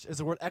church is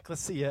the word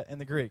ekklesia in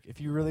the Greek.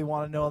 If you really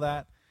want to know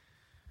that,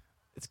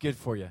 it's good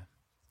for you.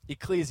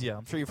 Ecclesia.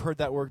 I'm sure you've heard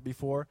that word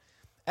before.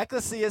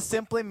 Ekklesia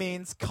simply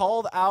means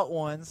called out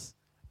ones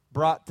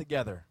brought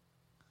together.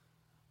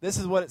 This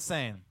is what it's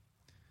saying.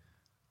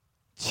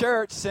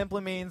 Church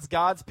simply means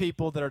God's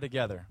people that are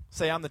together.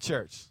 Say, I'm the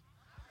church.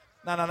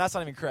 No, that's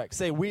not even correct.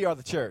 Say, we are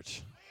the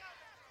church.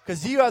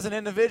 Because you as an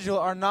individual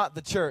are not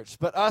the church,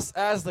 but us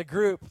as the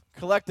group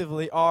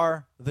collectively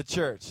are the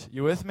church.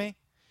 You with me?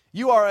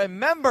 You are a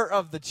member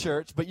of the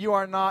church, but you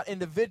are not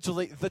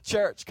individually the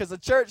church. Because the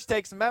church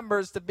takes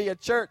members to be a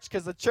church.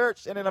 Because the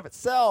church in and of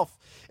itself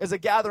is a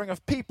gathering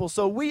of people.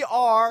 So we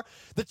are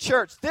the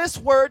church. This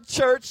word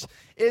church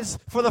is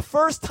for the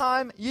first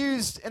time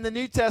used in the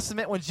New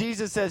Testament when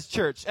Jesus says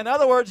church. In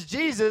other words,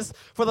 Jesus,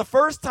 for the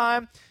first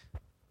time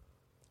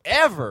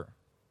ever,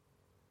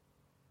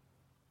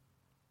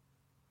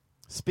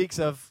 speaks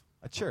of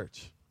a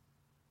church,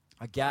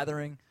 a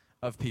gathering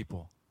of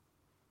people.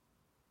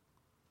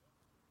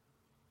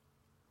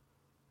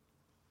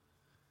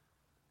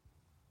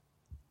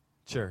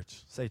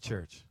 Church. Say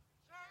church.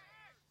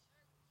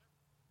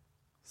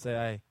 Say,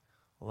 I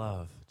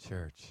love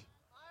church.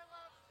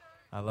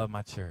 I love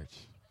my church.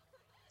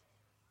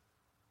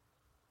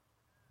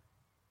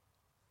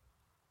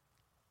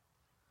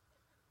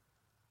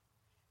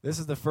 This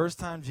is the first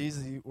time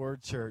Jesus used the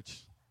word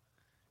church.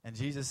 And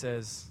Jesus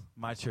says,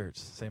 my church.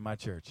 Say, my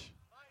church.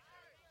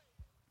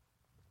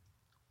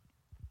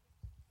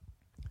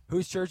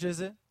 Whose church is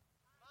it?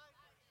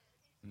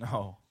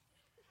 No.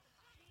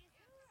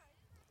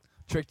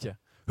 Tricked you.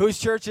 Whose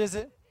church is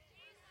it?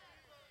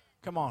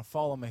 Come on,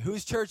 follow me.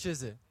 Whose church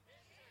is it?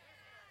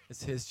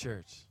 It's his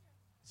church.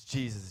 It's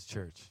Jesus'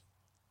 church.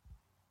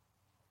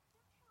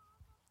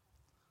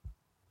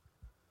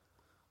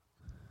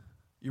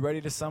 You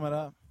ready to sum it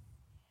up?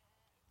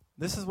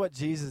 This is what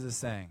Jesus is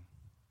saying.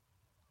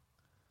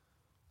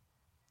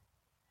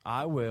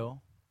 I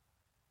will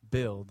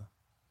build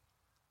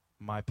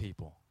my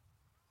people.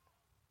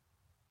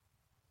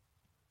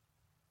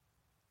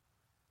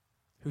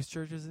 Whose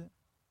church is it?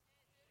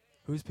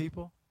 Whose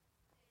people?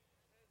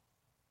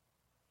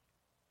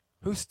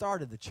 Who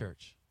started the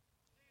church?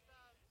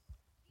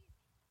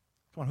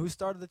 Come on, who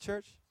started the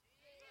church?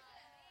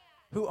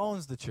 Who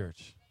owns the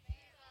church?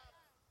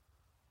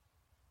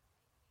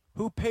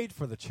 Who paid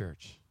for the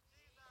church?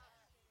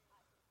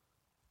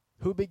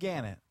 Who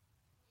began it?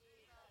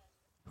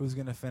 Who's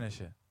going to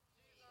finish it?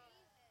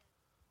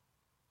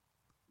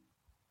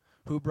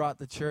 Who brought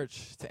the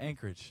church to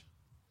Anchorage?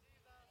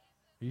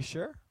 Are you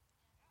sure?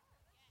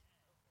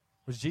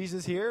 Was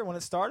Jesus here when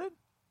it started?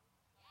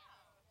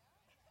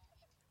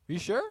 Are you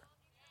sure?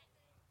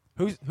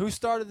 Who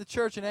started the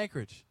church in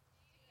Anchorage?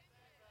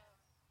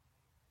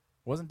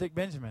 Wasn't Dick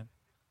Benjamin.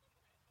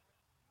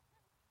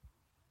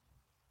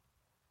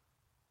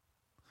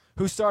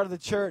 Who started the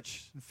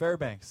church in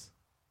Fairbanks?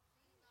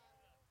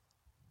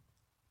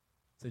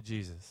 Say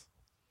Jesus.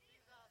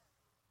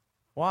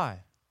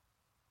 Why?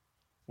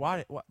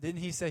 Why?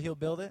 Didn't he say he'll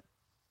build it?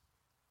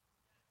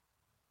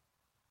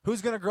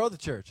 Who's going to grow the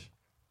church?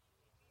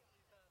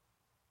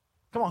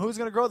 Come on, who's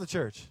going to grow the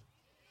church?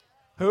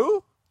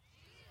 Who?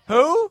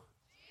 Who?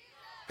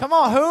 Come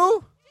on,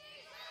 who?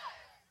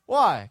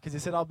 Why? Because he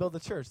said, I'll build the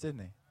church,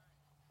 didn't he?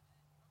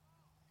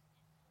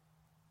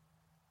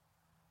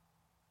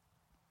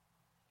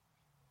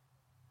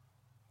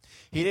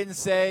 He didn't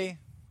say,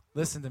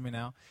 listen to me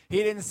now. He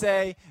didn't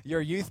say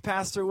your youth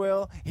pastor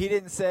will. He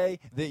didn't say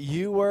that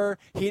you were.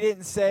 He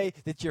didn't say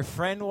that your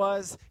friend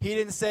was. He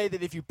didn't say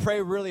that if you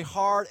pray really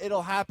hard,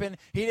 it'll happen.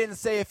 He didn't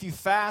say if you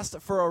fast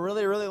for a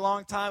really, really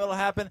long time, it'll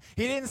happen.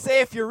 He didn't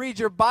say if you read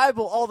your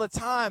Bible all the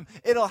time,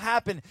 it'll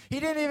happen. He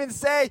didn't even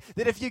say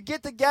that if you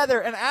get together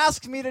and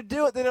ask me to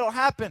do it, that it'll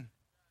happen.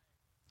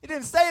 He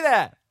didn't say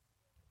that.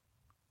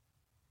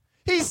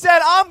 He said,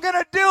 I'm going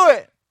to do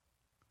it.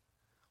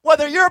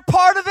 Whether you're a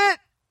part of it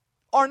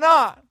or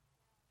not,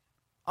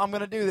 I'm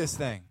going to do this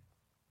thing.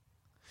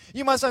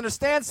 You must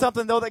understand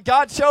something, though, that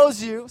God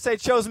chose you. Say,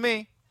 chose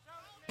me.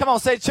 Come on,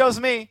 say, chose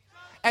me.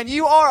 And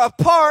you are a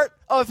part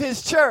of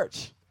his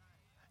church.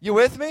 You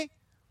with me?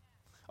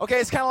 Okay,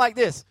 it's kind of like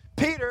this.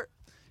 Peter,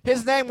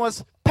 his name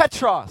was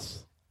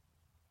Petros.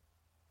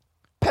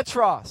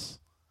 Petros.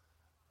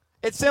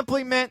 It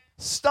simply meant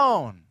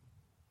stone.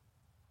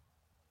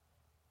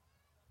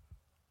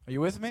 Are you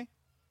with me?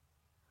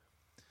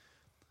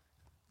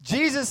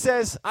 Jesus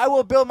says, I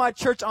will build my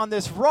church on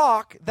this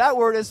rock. That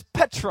word is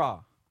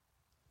Petra,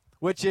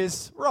 which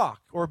is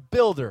rock or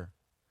builder.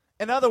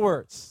 In other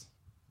words,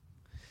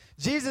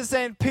 Jesus is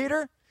saying,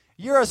 Peter,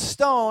 you're a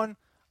stone,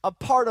 a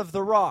part of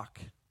the rock.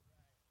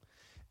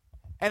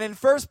 And in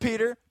 1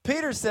 Peter,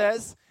 Peter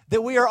says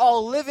that we are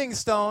all living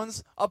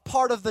stones, a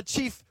part of the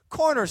chief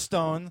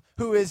cornerstone,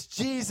 who is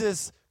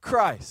Jesus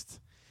Christ.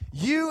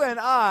 You and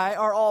I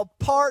are all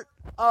part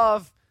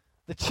of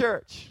the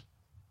church.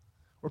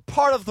 We're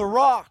part of the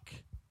rock.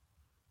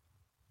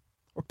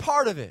 We're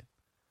part of it.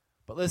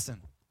 But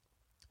listen,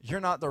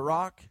 you're not the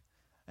rock,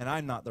 and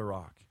I'm not the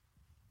rock.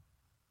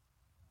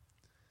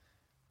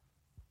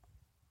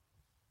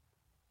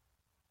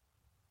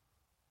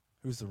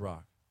 Who's the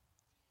rock?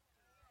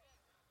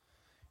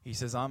 He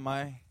says, on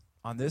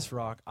this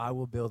rock, I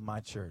will build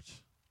my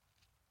church.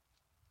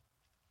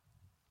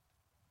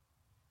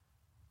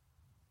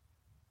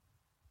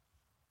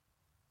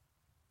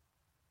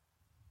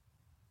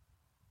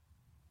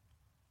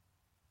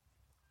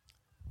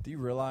 Do you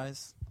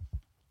realize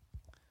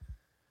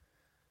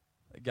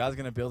that God's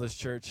going to build his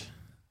church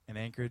in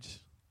Anchorage,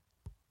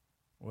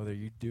 whether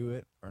you do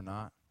it or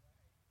not?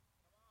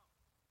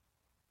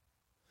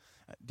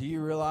 Do you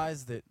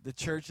realize that the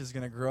church is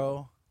going to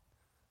grow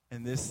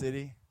in this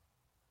city,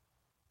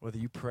 whether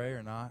you pray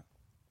or not?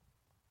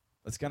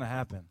 It's going to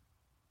happen.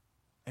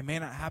 It may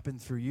not happen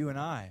through you and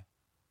I,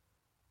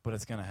 but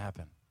it's going to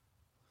happen.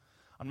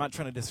 I'm not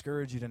trying to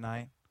discourage you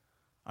tonight.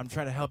 I'm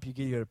trying to help you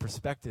get you a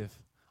perspective.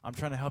 I'm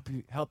trying to help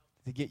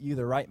to get you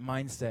the right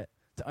mindset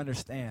to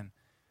understand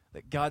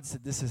that God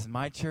said, this is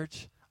my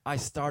church. I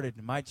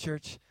started my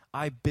church.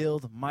 I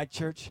build my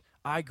church.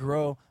 I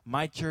grow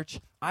my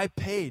church. I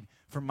paid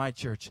for my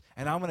church.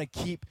 And I'm going to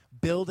keep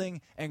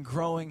building and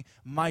growing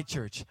my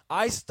church.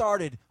 I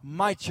started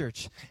my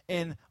church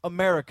in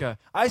America.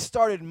 I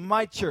started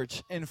my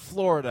church in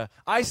Florida.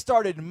 I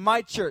started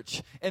my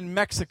church in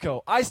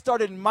Mexico. I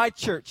started my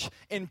church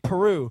in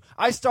Peru.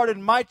 I started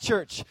my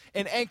church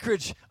in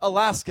Anchorage,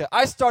 Alaska.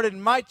 I started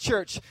my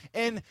church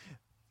in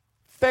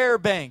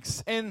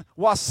Fairbanks, in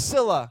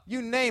Wasilla,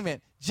 you name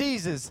it.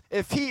 Jesus,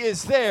 if he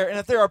is there and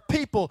if there are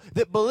people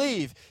that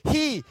believe,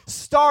 he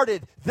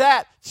started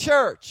that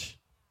church.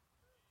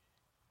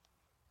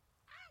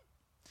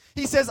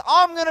 He says,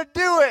 I'm going to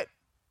do it.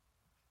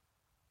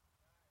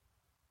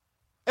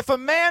 If a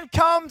man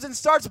comes and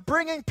starts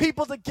bringing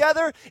people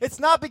together, it's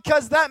not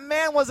because that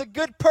man was a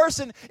good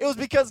person. It was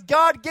because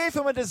God gave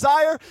him a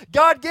desire.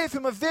 God gave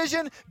him a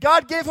vision.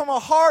 God gave him a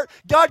heart.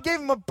 God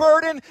gave him a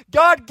burden.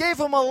 God gave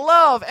him a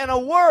love and a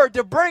word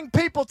to bring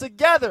people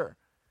together.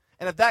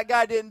 And if that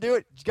guy didn't do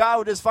it, God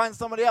would just find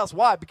somebody else.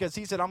 Why? Because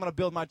he said, I'm going to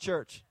build my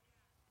church.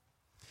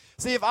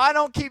 See, if I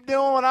don't keep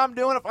doing what I'm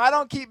doing, if I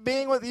don't keep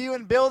being with you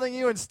and building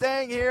you and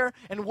staying here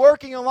and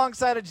working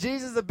alongside of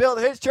Jesus to build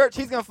his church,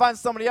 he's going to find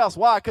somebody else.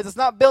 Why? Because it's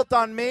not built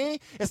on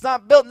me. It's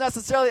not built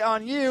necessarily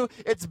on you.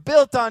 It's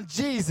built on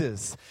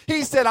Jesus.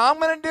 He said, I'm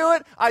going to do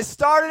it. I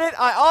started it.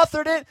 I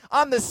authored it.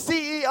 I'm the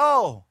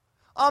CEO.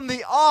 I'm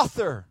the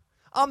author.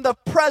 I'm the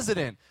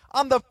president.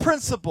 I'm the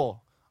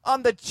principal.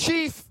 I'm the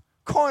chief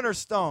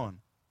cornerstone.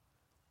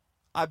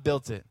 I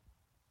built it.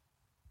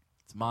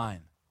 It's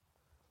mine.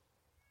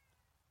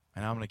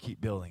 And I'm going to keep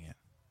building it.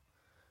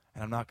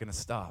 And I'm not going to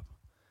stop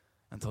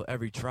until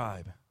every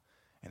tribe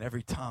and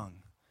every tongue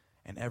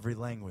and every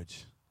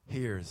language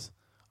hears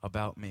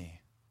about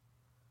me.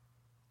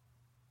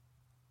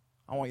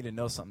 I want you to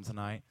know something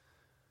tonight.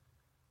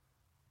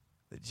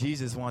 That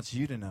Jesus wants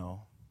you to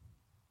know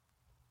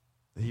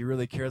that he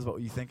really cares about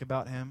what you think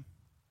about him.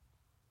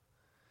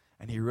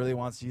 And he really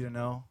wants you to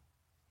know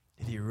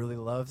that he really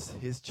loves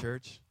his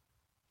church.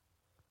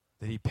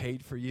 That he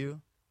paid for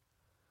you.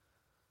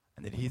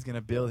 And that he's going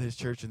to build his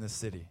church in this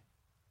city.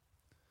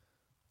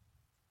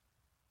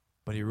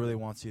 But he really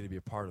wants you to be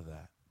a part of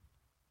that.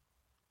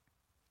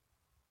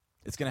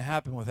 It's going to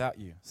happen without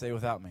you. Say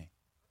without me.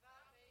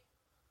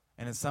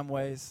 And in some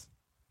ways,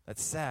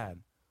 that's sad,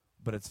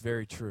 but it's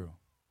very true.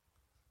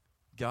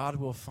 God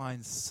will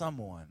find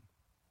someone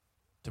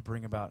to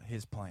bring about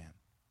his plan.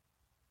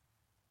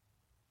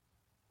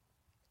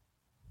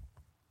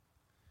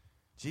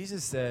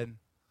 Jesus said,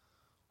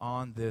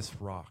 on this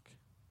rock,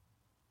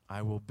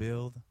 I will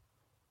build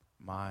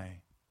my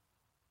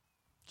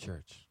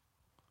church.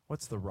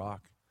 What's the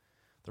rock?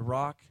 The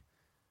rock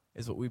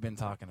is what we've been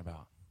talking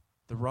about.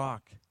 The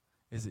rock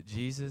is that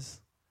Jesus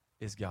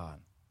is God.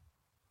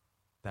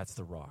 That's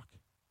the rock.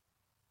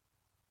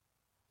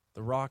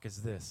 The rock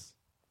is this.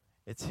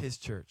 It's his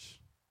church.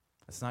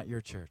 It's not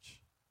your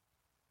church.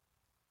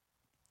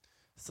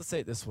 So let's say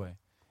it this way.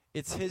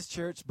 It's his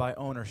church by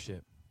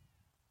ownership.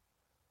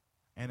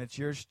 And it's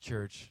your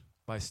church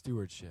by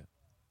stewardship.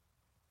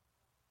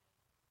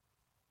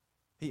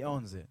 He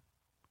owns it.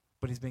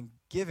 But he's been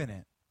given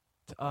it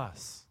to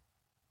us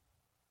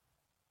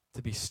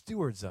to be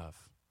stewards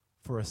of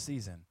for a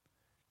season,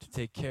 to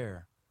take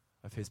care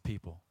of his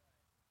people.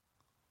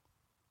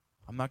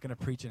 I'm not going to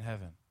preach in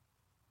heaven.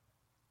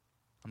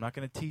 I'm not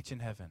going to teach in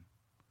heaven.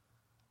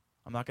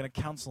 I'm not going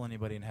to counsel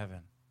anybody in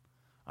heaven.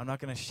 I'm not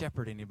going to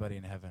shepherd anybody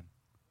in heaven.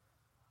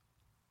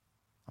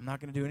 I'm not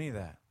going to do any of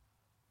that.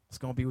 It's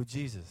going to be with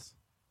Jesus,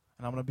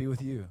 and I'm going to be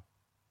with you.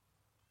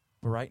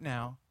 But right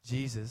now,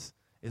 Jesus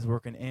is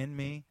working in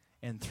me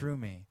and through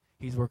me.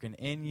 He's working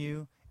in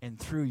you and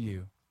through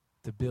you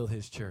to build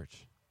his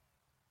church.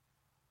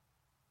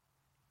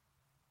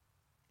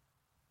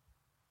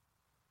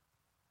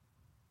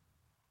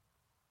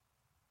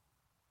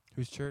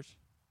 Whose church?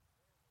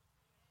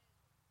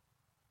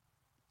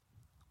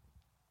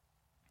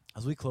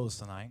 As we close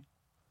tonight,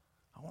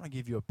 I want to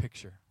give you a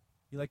picture.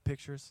 You like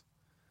pictures?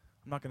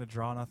 I'm not going to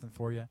draw nothing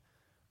for you.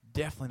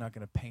 Definitely not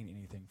going to paint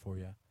anything for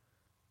you.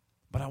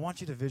 But I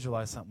want you to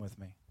visualize something with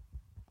me.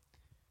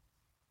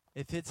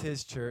 If it's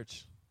his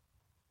church,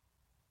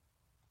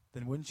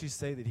 then wouldn't you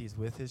say that he's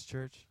with his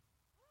church?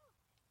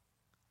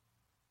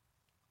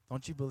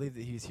 Don't you believe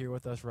that he's here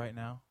with us right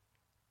now?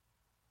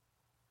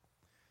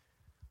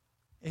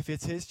 If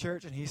it's his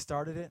church and he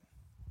started it,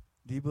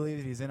 do you believe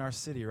that he's in our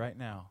city right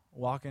now,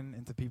 walking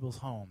into people's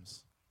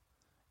homes,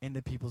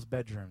 into people's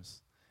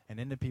bedrooms, and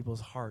into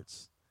people's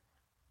hearts,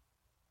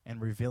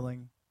 and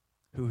revealing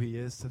who he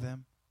is to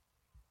them?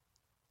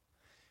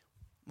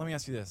 Let me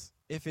ask you this.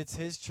 If it's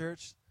his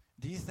church,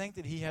 do you think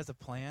that he has a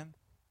plan?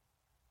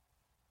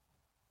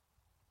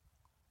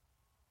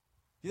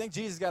 Do you think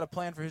Jesus got a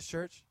plan for his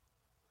church?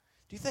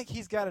 Do you think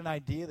he's got an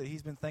idea that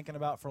he's been thinking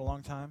about for a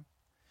long time?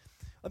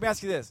 Let me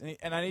ask you this,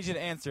 and I need you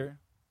to answer.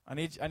 I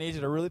need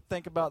you to really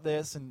think about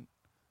this and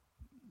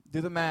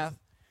do the math.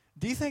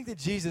 Do you think that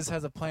Jesus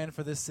has a plan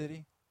for this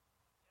city?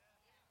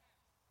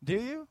 Do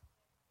you?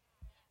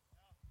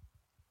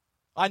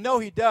 I know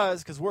he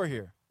does because we're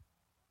here.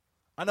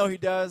 I know he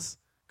does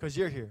because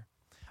you're here.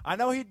 I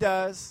know he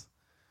does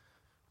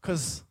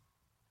because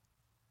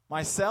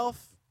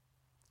myself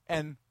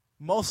and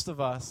most of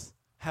us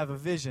have a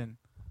vision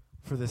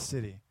for this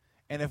city.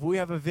 And if we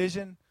have a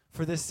vision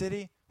for this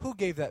city, who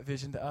gave that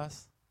vision to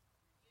us?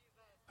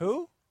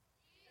 Who?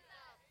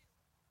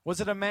 Was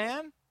it a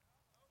man?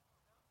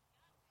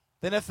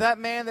 Then if that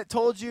man that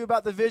told you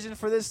about the vision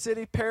for this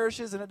city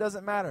perishes, then it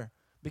doesn't matter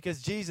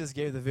because Jesus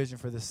gave the vision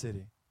for this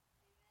city.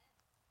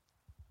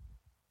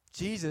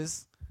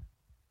 Jesus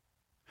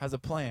has a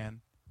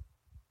plan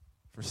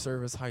for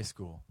Service High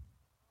School.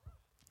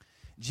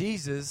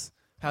 Jesus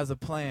has a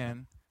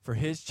plan for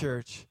his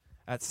church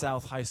at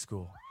South High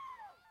School.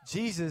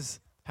 Jesus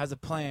has a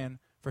plan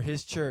for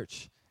his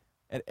church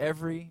at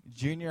every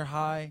junior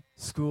high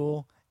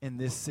school in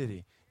this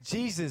city.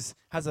 Jesus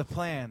has a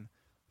plan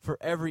for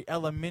every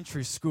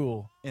elementary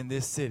school in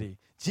this city.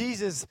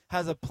 Jesus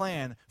has a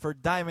plan for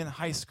Diamond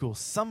High School.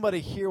 Somebody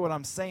hear what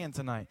I'm saying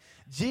tonight.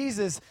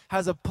 Jesus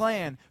has a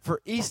plan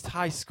for East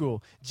High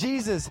School.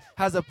 Jesus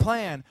has a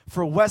plan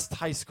for West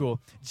High School.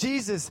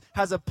 Jesus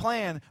has a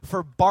plan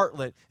for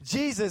Bartlett.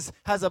 Jesus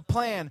has a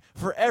plan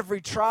for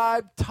every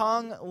tribe,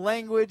 tongue,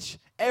 language,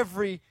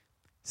 every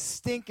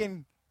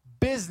stinking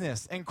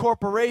business and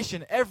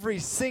corporation, every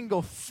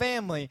single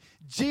family.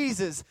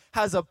 Jesus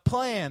has a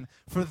plan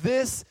for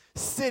this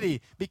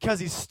city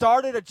because he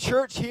started a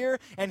church here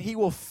and he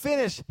will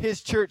finish his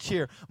church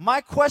here.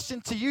 My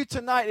question to you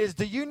tonight is,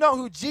 do you know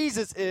who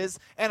Jesus is,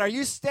 and are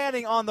you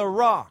standing on the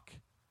rock?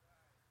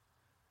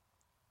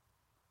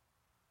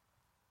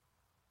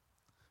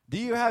 Do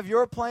you have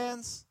your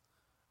plans,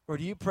 or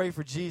do you pray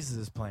for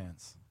Jesus'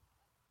 plans?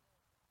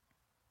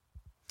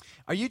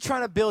 Are you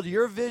trying to build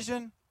your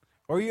vision,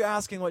 or are you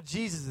asking what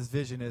Jesus'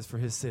 vision is for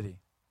his city?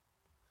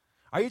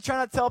 Are you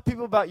trying to tell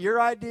people about your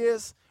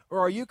ideas, or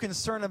are you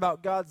concerned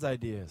about God's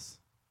ideas?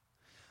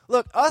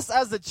 Look, us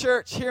as the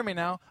church, hear me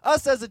now,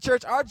 us as the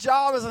church, our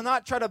job is to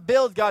not try to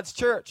build God's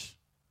church.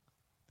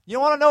 You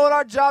want to know what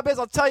our job is?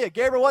 I'll tell you.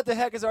 Gabriel, what the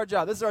heck is our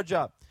job? This is our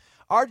job.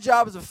 Our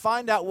job is to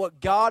find out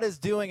what God is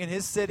doing in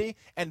his city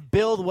and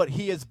build what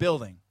he is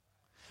building.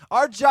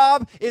 Our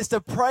job is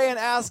to pray and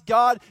ask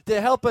God to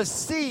help us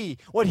see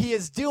what he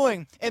is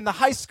doing in the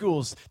high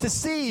schools, to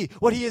see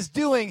what he is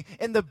doing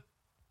in the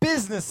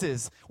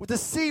businesses, to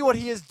see what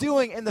he is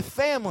doing in the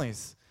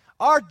families.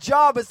 Our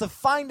job is to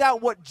find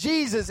out what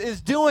Jesus is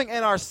doing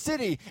in our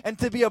city and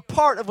to be a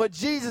part of what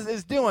Jesus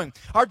is doing.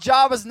 Our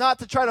job is not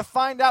to try to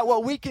find out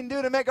what we can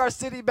do to make our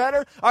city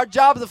better. Our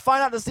job is to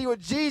find out to see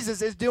what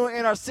Jesus is doing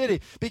in our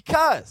city.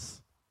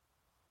 Because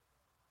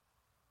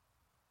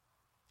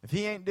if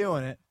he ain't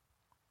doing it,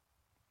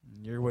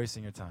 you're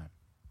wasting your time.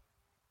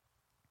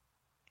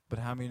 But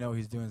how many know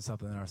he's doing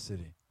something in our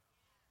city?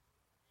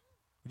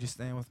 Would you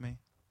stand with me?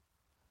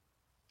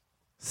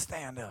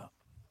 Stand up.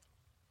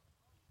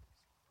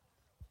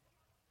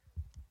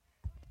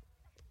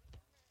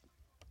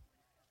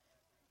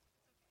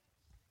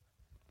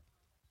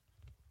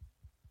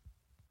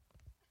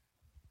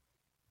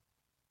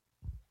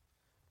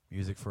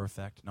 Music for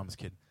effect. No, I'm just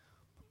kidding.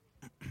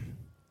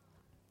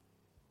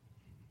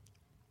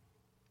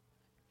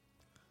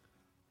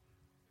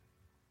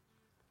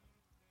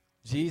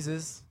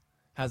 Jesus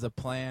has a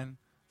plan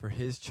for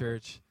his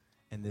church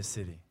in this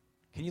city.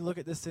 Can you look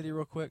at this city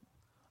real quick?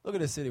 Look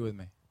at this city with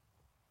me.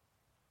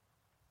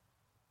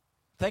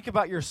 Think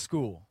about your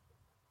school.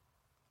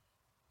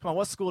 Come on,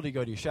 what school do you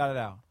go to? Shout it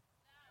out.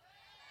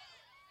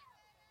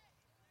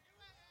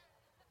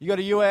 You go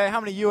to UAA?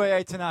 How many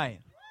UAA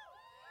tonight?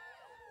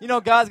 You know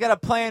God's got a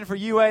plan for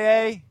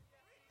UAA?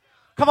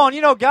 Come on,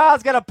 you know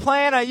God's got a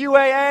plan at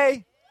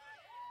UAA?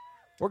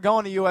 We're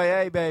going to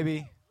UAA,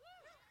 baby.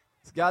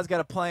 God's got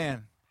a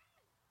plan.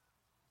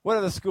 What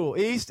are the school?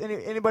 East?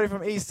 Anybody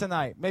from East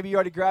tonight? Maybe you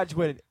already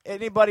graduated.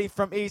 Anybody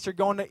from East or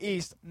going to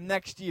East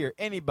next year?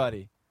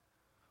 Anybody?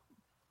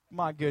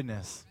 My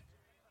goodness.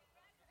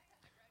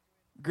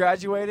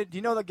 Graduated? Do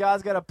you know that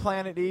God's got a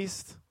plan at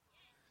East?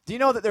 Do you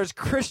know that there's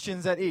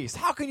Christians at East?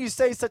 How can you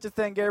say such a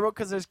thing, Gabriel?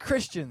 Because there's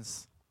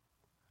Christians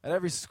at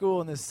every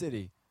school in this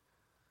city.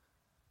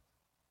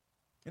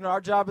 You know what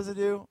our job is to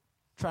do?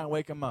 Try and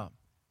wake them up.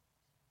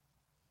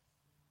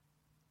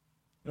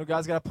 You know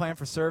God's got a plan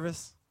for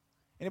service?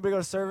 Anybody go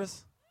to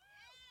service?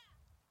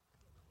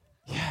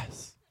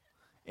 Yes.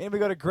 Anybody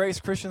go to Grace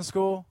Christian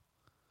School?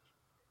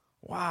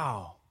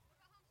 Wow.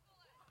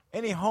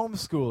 Any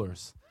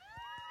homeschoolers?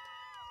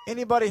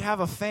 Anybody have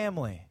a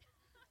family?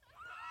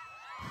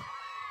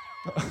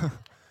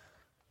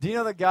 Do you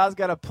know that God's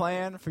got a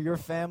plan for your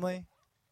family?